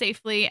travel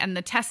safely and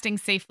the testing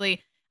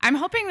safely, I'm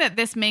hoping that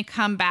this may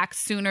come back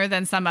sooner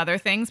than some other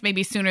things,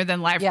 maybe sooner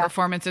than live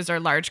performances or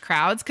large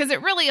crowds. Cause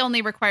it really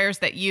only requires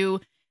that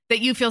you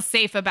feel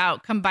safe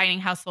about combining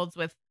households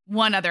with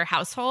one other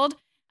household.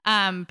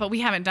 But we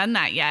haven't done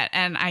that yet.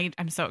 And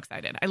I'm so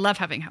excited. I love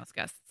having house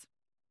guests.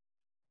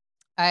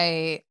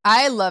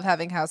 I love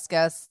having house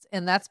guests,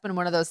 and that's been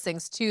one of those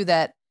things too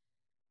that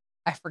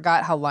I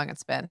forgot how long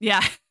it's been.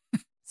 Yeah.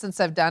 Since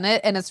I've done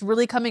it, and it's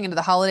really coming into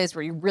the holidays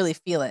where you really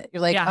feel it.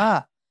 You're like,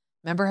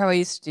 remember how I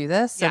used to do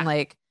this? Yeah.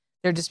 And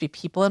there'd just be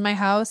people in my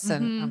house,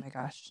 and oh my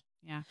gosh.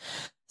 Yeah.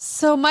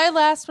 So my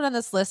last one on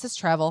this list is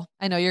travel.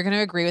 I know you're going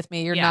to agree with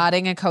me. You're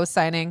nodding and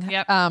co-signing.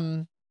 Yep.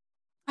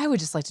 I I would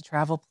just like to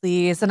travel,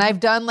 please. And I've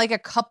done like a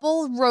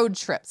couple road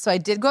trips. So I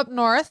did go up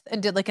north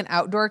and did like an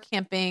outdoor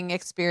camping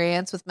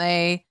experience with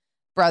my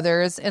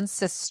brothers and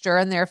sister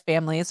and their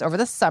families over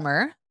the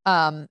summer.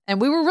 And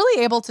we were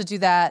really able to do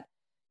that,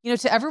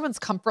 to everyone's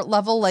comfort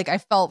level. Like I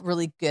felt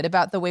really good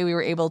about the way we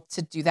were able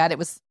to do that. It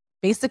was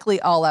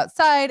basically all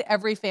outside.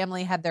 Every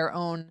family had their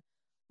own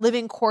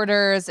living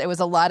quarters. It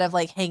was a lot of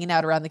like hanging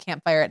out around the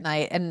campfire at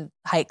night and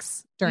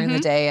hikes during the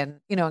day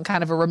and, in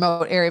kind of a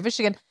remote area of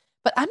Michigan.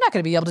 But I'm not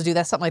going to be able to do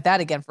that, something like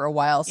that again for a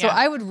while. So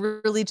I would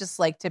really just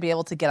like to be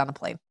able to get on a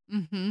plane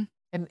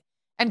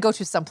and go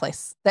to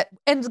someplace where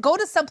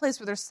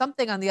there's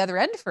something on the other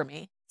end for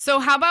me. So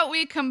how about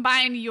we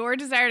combine your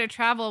desire to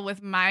travel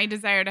with my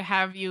desire to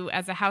have you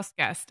as a house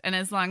guest? And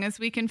as long as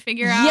we can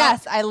figure out.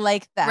 Yes, I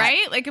like that.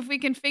 Right? Like if we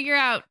can figure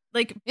out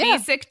like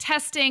basic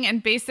testing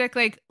and basic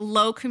like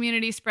low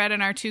community spread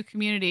in our two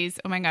communities.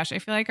 Oh my gosh, I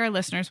feel like our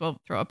listeners will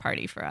throw a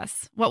party for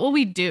us. What will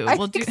we do?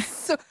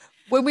 So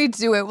when we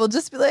do it, we'll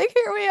just be like,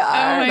 here we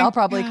are. And I'll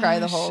probably cry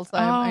the whole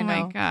time. I know.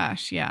 Oh my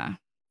gosh. Yeah.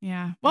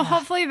 Yeah. Well,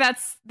 hopefully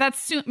that's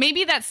soon.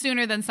 Maybe that's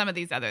sooner than some of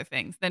these other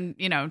things than,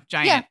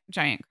 giant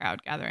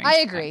crowd gatherings. I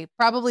agree.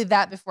 Probably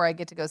that before I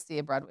get to go see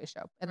a Broadway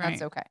show. And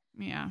that's okay.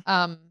 Yeah.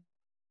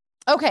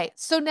 Okay.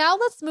 So now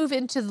let's move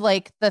into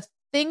like the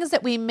things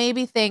that we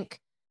maybe think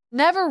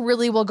never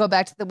really will go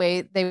back to the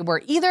way they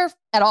were either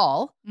at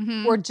all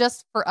or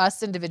just for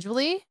us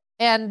individually.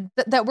 And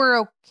that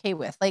we're okay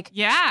with. Like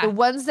the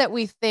ones that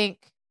we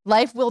think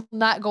life will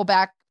not go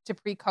back to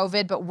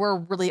pre-COVID, but we're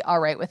really all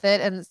right with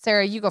it. And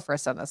Sarah, you go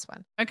first on this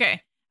one. Okay.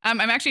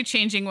 I'm actually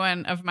changing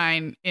one of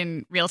mine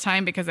in real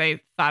time because I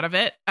thought of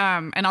it.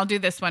 And I'll do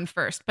this one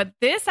first. But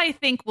this, I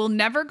think, will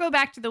never go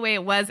back to the way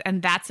it was.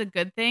 And that's a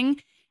good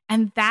thing.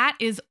 And that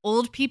is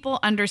old people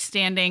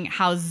understanding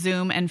how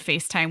Zoom and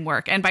FaceTime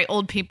work. And by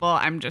old people,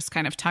 I'm just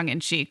kind of tongue in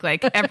cheek,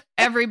 like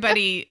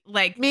everybody,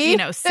 like, Me?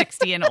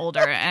 60 and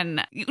older.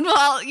 And you and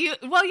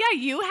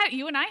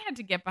I had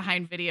to get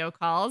behind video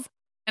calls.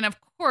 And of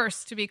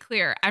course, to be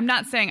clear, I'm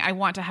not saying I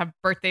want to have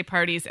birthday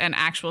parties and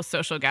actual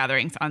social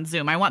gatherings on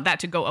Zoom. I want that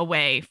to go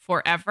away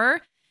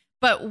forever.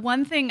 But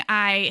one thing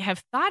I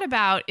have thought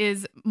about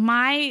is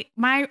my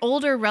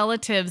older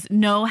relatives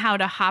know how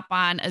to hop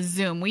on a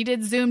Zoom. We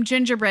did Zoom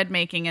gingerbread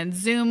making and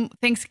Zoom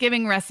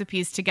Thanksgiving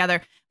recipes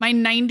together. My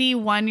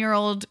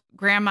 91-year-old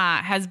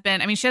grandma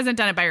she hasn't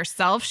done it by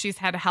herself. She's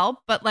had help,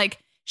 but like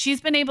she's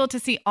been able to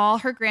see all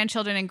her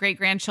grandchildren and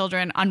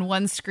great-grandchildren on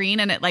one screen,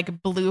 and it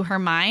like blew her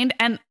mind.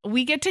 And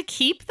we get to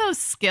keep those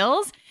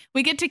skills.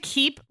 We get to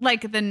keep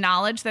like the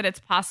knowledge that it's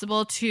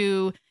possible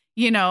to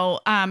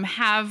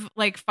have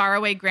like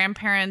faraway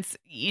grandparents,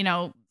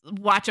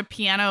 watch a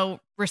piano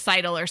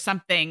recital or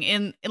something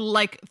in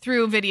like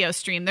through video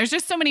stream. There's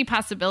just so many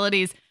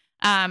possibilities.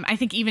 I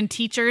think even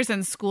teachers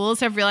and schools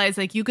have realized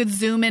like you could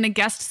Zoom in a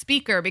guest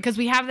speaker because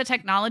we have the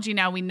technology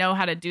now. We know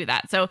how to do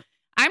that. So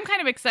I'm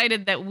kind of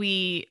excited that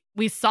we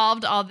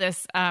solved all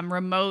this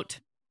remote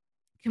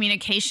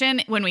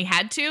communication when we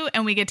had to,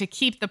 and we get to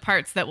keep the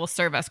parts that will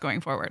serve us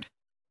going forward.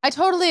 I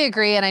totally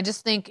agree. And I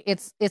just think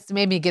it's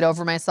made me get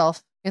over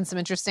myself in some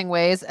interesting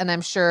ways. And I'm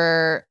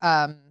sure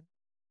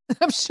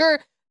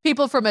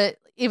people from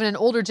even an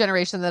older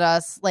generation than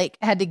us, like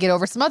had to get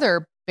over some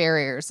other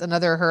barriers and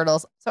other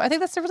hurdles. So I think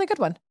that's a really good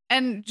one.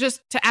 And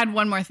just to add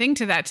one more thing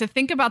to that, to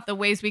think about the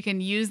ways we can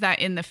use that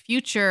in the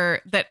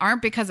future that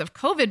aren't because of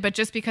COVID, but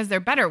just because they're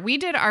better. We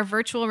did our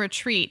virtual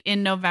retreat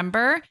in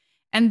November,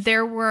 and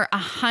there were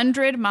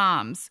 100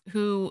 moms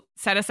who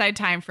set aside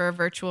time for a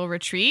virtual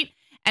retreat.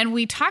 And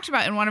we talked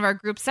about in one of our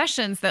group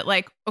sessions that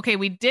like, okay,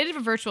 we did a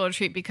virtual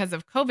retreat because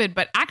of COVID,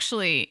 but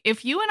actually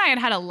if you and I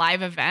had a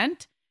live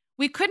event,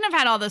 we couldn't have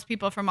had all those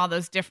people from all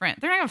those they're not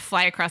going to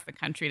fly across the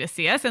country to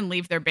see us and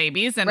leave their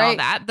babies and all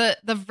that.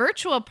 The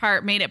virtual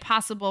part made it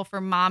possible for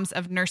moms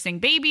of nursing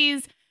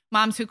babies,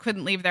 moms who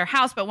couldn't leave their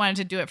house, but wanted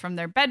to do it from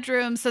their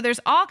bedroom. So there's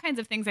all kinds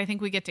of things I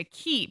think we get to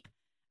keep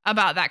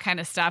about that kind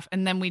of stuff.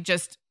 And then we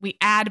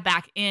add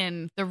back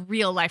in the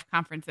real life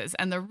conferences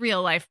and the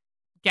real life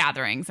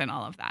gatherings and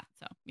all of that.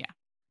 So yeah.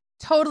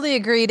 Totally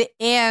agreed.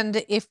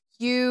 And if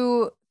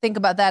you think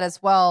about that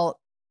as well,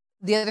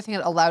 the other thing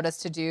it allowed us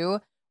to do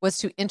was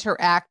to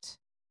interact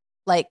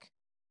like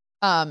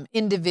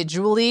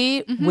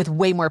individually with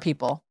way more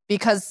people,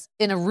 because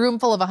in a room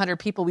full of 100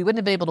 people, we wouldn't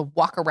have been able to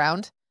walk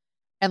around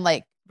and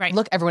like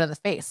look everyone in the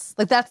face.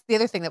 Like that's the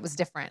other thing that was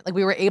different. Like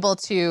we were able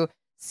to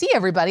see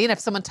everybody, and if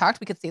someone talked,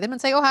 we could see them and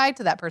say, oh, hi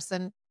to that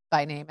person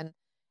by name.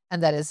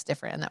 And that is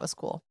different. And that was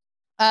cool.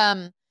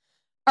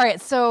 All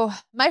right. So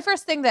my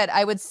first thing that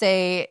I would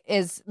say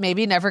is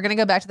maybe never going to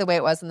go back to the way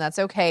it was, and that's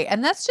okay.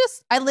 And that's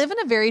just, I live in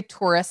a very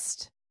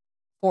tourist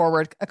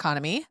forward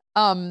economy.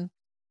 And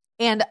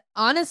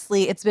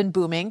honestly, it's been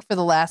booming for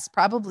the last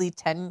probably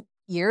 10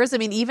 years. I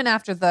mean, even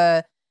after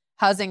the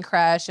housing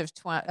crash of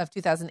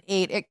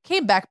 2008, it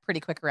came back pretty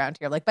quick around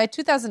here. Like by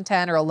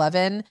 2010 or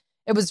 11,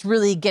 it was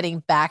really getting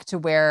back to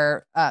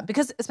where,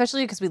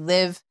 especially because we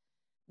live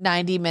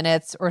 90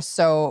 minutes or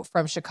so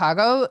from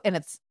Chicago, and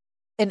it's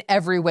in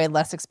every way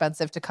less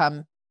expensive to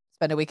come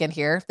spend a weekend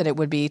here than it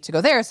would be to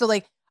go there. So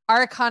like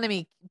our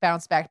economy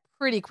bounced back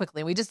pretty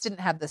quickly. We just didn't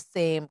have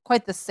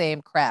quite the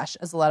same crash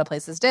as a lot of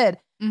places did.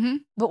 Mm-hmm.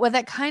 But what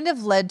that kind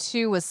of led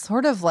to was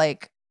sort of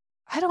like,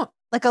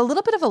 like a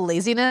little bit of a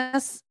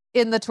laziness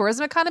in the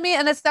tourism economy.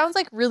 And it sounds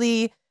like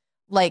really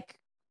like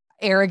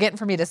arrogant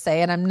for me to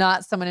say, and I'm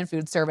not someone in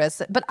food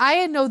service, but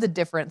I know the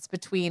difference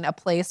between a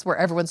place where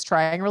everyone's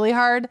trying really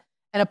hard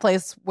and a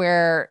place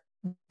where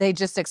they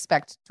just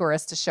expect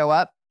tourists to show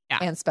up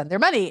and spend their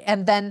money.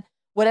 And then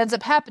what ends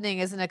up happening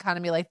is an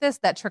economy like this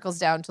that trickles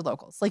down to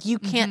locals. Like you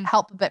can't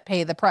help but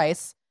pay the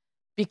price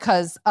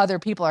because other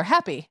people are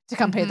happy to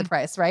come pay the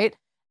price, right?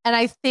 And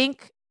I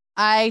think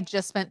I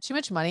just spent too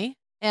much money,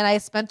 and I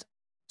spent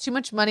too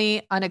much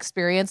money on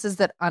experiences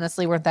that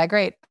honestly weren't that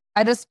great.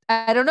 I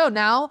don't know.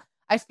 Now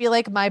I feel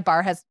like my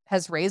bar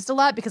has raised a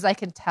lot because I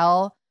can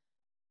tell,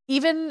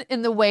 even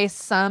in the way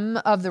some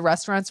of the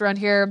restaurants around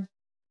here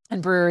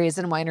and breweries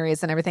and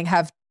wineries and everything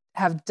have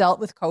dealt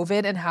with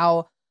COVID and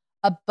how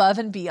above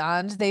and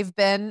beyond they've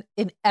been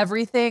in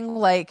everything,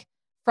 like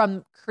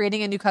from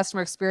creating a new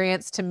customer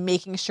experience to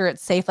making sure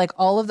it's safe, like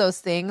all of those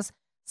things.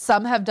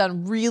 Some have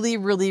done really,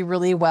 really,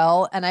 really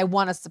well. And I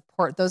want to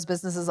support those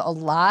businesses a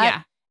lot.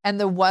 Yeah. And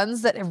the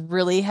ones that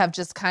really have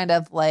just kind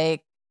of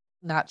like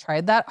not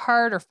tried that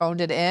hard or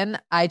phoned it in,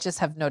 I just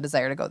have no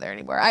desire to go there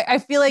anymore. I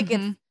feel like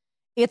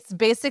it's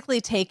basically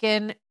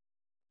taken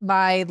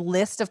my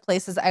list of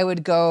places I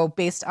would go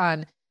based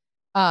on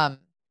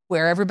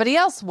where everybody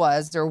else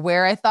was or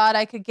where I thought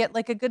I could get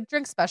like a good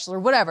drink special or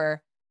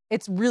whatever.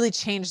 It's really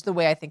changed the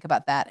way I think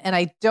about that. And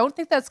I don't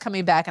think that's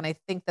coming back. And I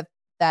think that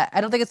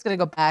I don't think it's going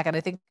to go back. And I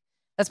think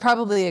that's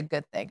probably a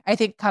good thing. I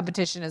think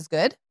competition is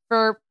good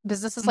for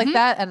businesses like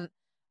that. And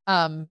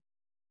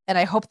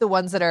I hope the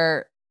ones that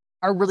are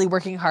really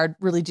working hard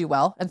really do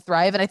well and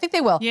thrive. And I think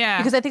they will. Yeah.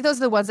 Because I think those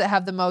are the ones that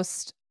have the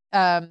most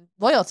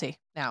loyalty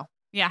now.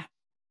 Yeah.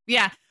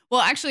 Yeah. Well,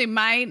 actually,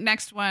 my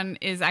next one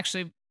is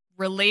actually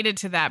related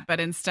to that, but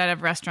instead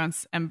of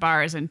restaurants and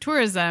bars and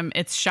tourism,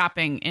 it's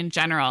shopping in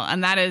general.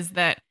 And that is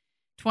that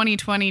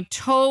 2020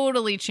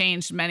 totally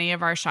changed many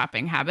of our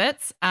shopping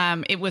habits.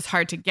 It was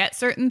hard to get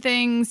certain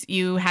things.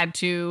 You had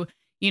to,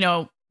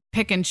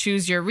 pick and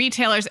choose your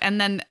retailers.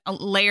 And then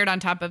layered on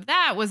top of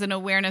that was an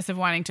awareness of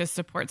wanting to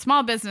support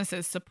small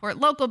businesses, support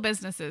local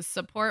businesses,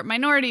 support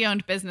minority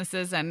owned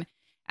businesses, and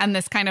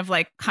this kind of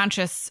like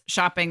conscious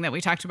shopping that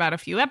we talked about a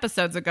few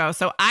episodes ago.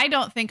 So I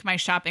don't think my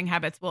shopping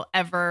habits will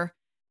ever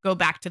go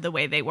back to the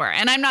way they were.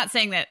 And I'm not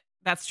saying that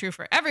that's true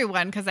for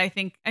everyone, because I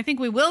think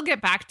we will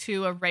get back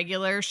to a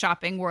regular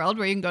shopping world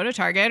where you can go to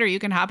Target or you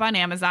can hop on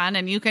Amazon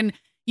and you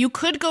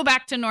could go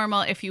back to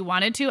normal if you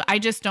wanted to. I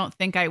just don't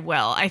think I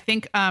will. I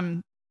think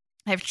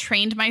I've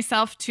trained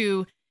myself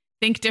to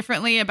think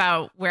differently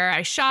about where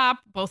I shop,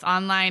 both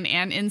online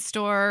and in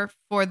store,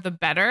 for the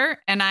better.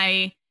 And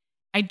I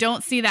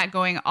don't see that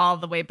going all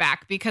the way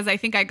back, because I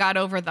think I got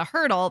over the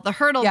hurdle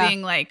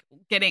being like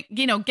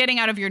getting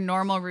out of your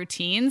normal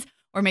routines,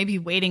 or maybe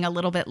waiting a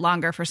little bit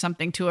longer for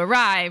something to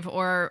arrive,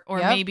 or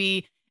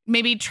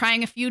maybe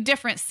trying a few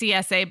different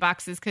CSA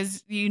boxes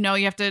because you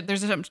have to,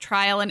 there's some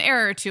trial and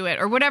error to it,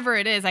 or whatever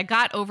it is. I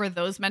got over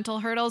those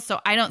mental hurdles,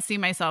 so I don't see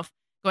myself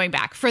going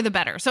back, for the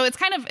better. So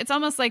it's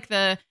almost like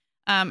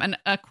an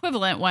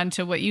equivalent one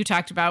to what you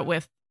talked about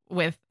with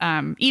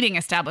eating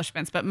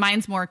establishments, but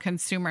mine's more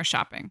consumer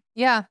shopping.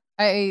 Yeah,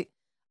 I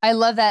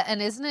love that.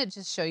 And isn't it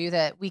just show you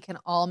that we can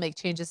all make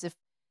changes if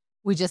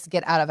we just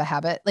get out of a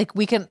habit? Like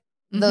we can,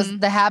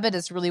 the habit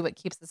is really what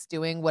keeps us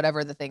doing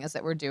whatever the thing is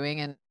that we're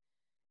doing.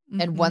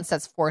 And once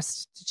that's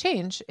forced to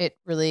change, it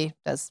really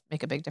does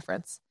make a big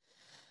difference.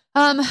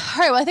 All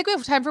right. Well, I think we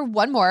have time for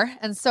one more.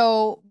 And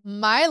so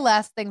my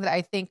last thing that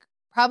I think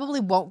probably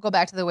won't go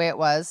back to the way it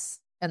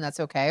was, and that's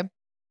okay.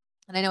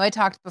 And I know I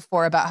talked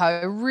before about how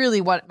I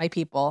really want my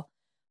people,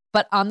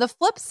 but on the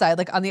flip side,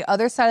 like on the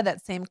other side of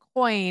that same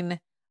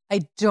coin,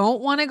 I don't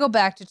want to go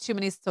back to too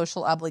many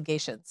social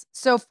obligations.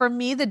 So for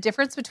me, the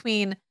difference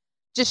between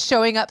just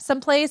showing up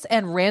someplace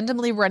and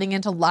randomly running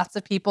into lots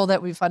of people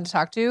that would be fun to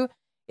talk to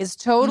is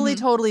totally,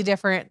 totally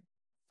different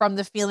from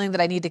the feeling that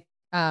I need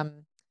to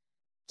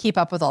keep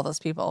up with all those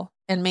people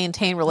and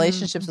maintain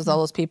relationships with all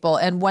those people.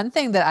 And one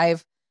thing that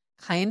I've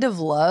kind of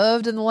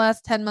loved in the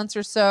last 10 months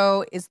or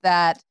so is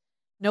that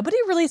nobody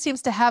really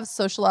seems to have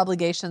social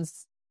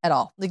obligations at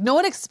all. Like no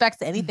one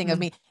expects anything of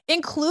me,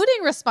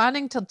 including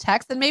responding to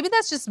text. And maybe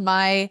that's just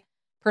my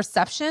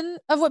perception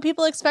of what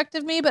people expect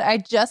of me, but I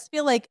just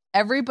feel like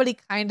everybody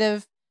kind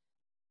of,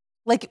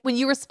 like when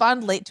you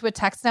respond late to a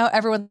text now,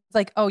 everyone's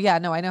like, oh yeah,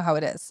 no, I know how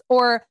it is.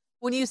 Or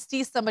when you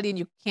see somebody and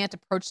you can't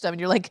approach them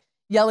and you're like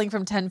yelling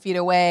from 10 feet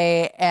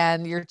away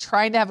and you're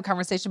trying to have a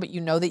conversation, but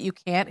you know that you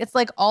can't. It's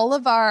like all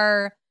of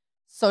our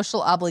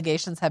social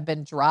obligations have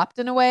been dropped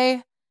in a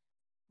way.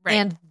 Right.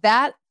 And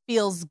that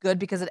feels good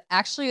because it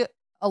actually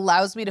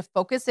allows me to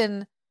focus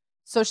in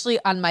socially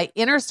on my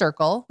inner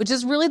circle, which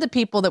is really the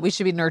people that we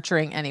should be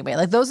nurturing anyway.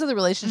 Like those are the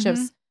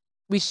relationships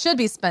we should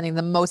be spending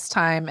the most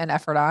time and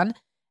effort on.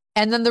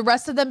 And then the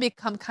rest of them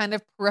become kind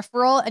of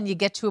peripheral and you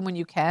get to them when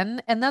you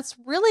can. And that's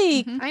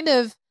really kind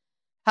of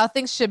how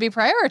things should be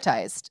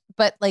prioritized.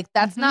 But like,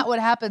 that's not what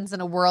happens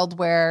in a world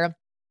where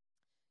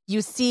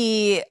you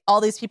see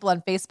all these people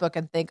on Facebook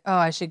and think, oh,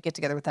 I should get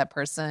together with that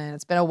person.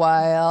 It's been a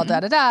while,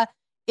 da, da, da.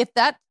 If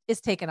that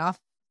is taken off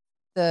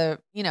the,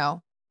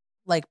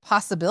 like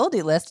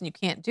possibility list and you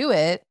can't do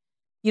it,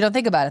 you don't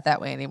think about it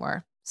that way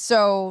anymore.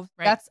 So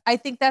I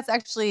think that's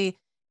actually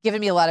given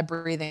me a lot of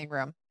breathing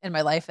room in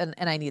my life. And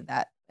I need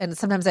that. And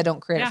sometimes I don't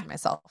create it for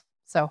myself.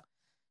 So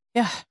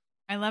yeah.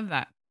 I love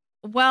that.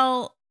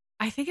 Well,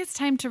 I think it's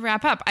time to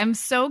wrap up. I'm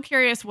so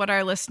curious what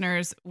our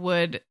listeners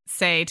would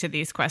say to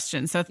these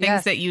questions. So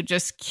things that you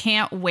just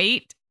can't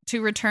wait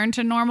to return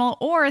to normal,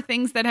 or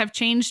things that have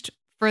changed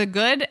for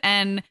good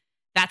and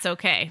that's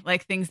okay.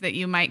 Like things that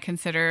you might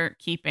consider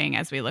keeping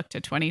as we look to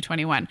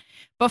 2021.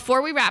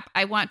 Before we wrap,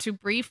 I want to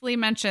briefly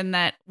mention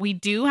that we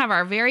do have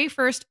our very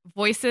first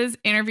Voices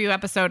interview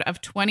episode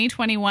of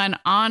 2021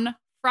 on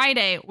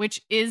Friday,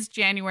 which is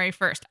January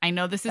 1st. I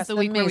know this is the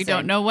week where we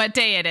don't know what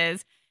day it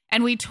is.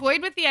 And we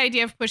toyed with the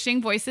idea of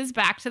pushing Voices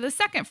back to the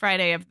second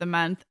Friday of the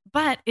month,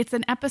 but it's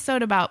an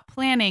episode about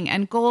planning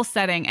and goal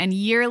setting and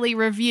yearly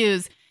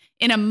reviews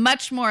in a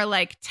much more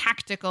like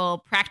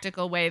tactical,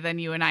 practical way than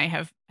you and I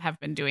have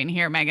been doing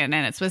here, Meagan.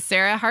 And it's with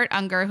Sarah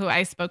Hart-Unger, who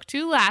I spoke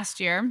to last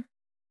year.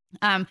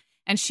 And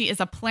she is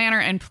a planner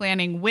and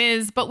planning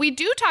whiz. But we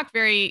do talk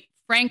very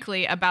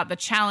frankly about the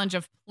challenge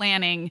of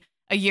planning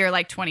a year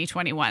like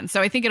 2021.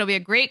 So I think it'll be a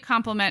great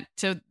complement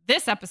to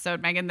this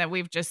episode, Meagan, that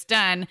we've just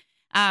done.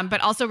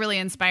 But also really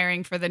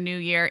inspiring for the new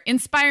year,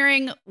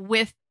 inspiring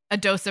with a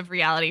dose of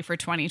reality for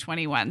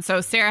 2021. So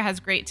Sarah has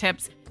great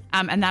tips,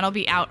 and that'll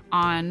be out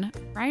on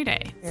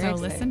Friday. Very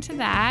exciting. Listen to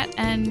that.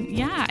 And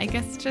yeah, I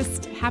guess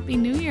just Happy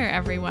New Year,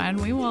 everyone.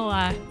 We will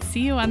see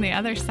you on the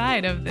other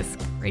side of this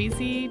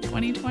crazy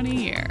 2020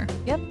 year.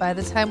 Yep. By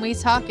the time we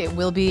talk, it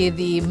will be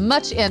the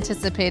much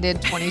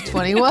anticipated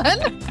 2021.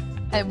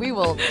 And we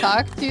will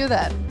talk to you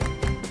then.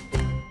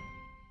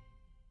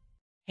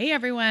 Hey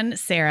everyone,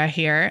 Sarah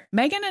here.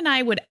 Meagan and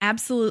I would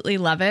absolutely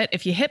love it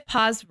if you hit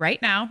pause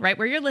right now, right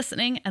where you're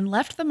listening, and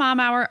left the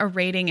Mom Hour a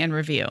rating and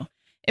review.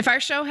 If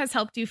our show has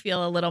helped you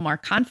feel a little more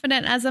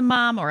confident as a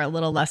mom or a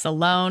little less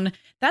alone,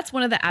 that's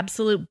one of the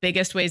absolute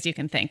biggest ways you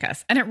can thank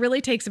us. And it really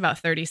takes about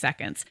 30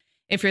 seconds.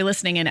 If you're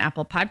listening in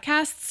Apple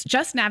Podcasts,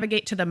 just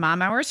navigate to the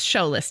Mom Hours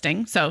show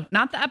listing. So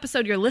not the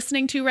episode you're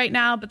listening to right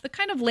now, but the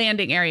kind of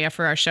landing area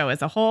for our show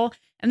as a whole,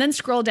 and then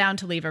scroll down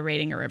to leave a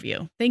rating or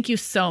review. Thank you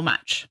so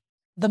much.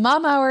 The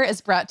Mom Hour is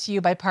brought to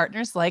you by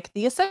partners like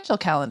The Essential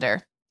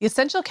Calendar. The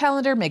Essential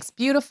Calendar makes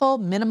beautiful,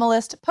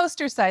 minimalist,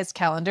 poster-sized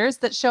calendars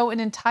that show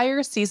an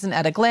entire season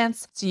at a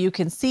glance so you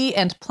can see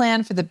and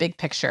plan for the big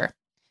picture.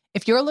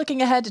 If you're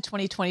looking ahead to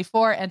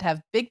 2024 and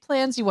have big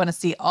plans you want to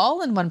see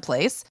all in one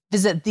place,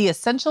 visit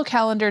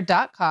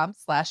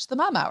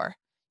theessentialcalendar.com/themomhour.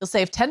 You'll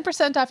save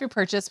 10% off your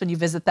purchase when you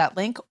visit that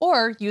link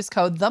or use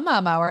code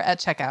THEMOMHOUR at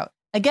checkout.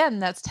 Again,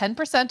 that's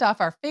 10% off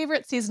our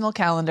favorite seasonal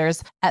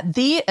calendars at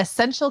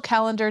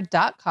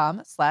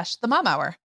theessentialcalendar.com/themomhour.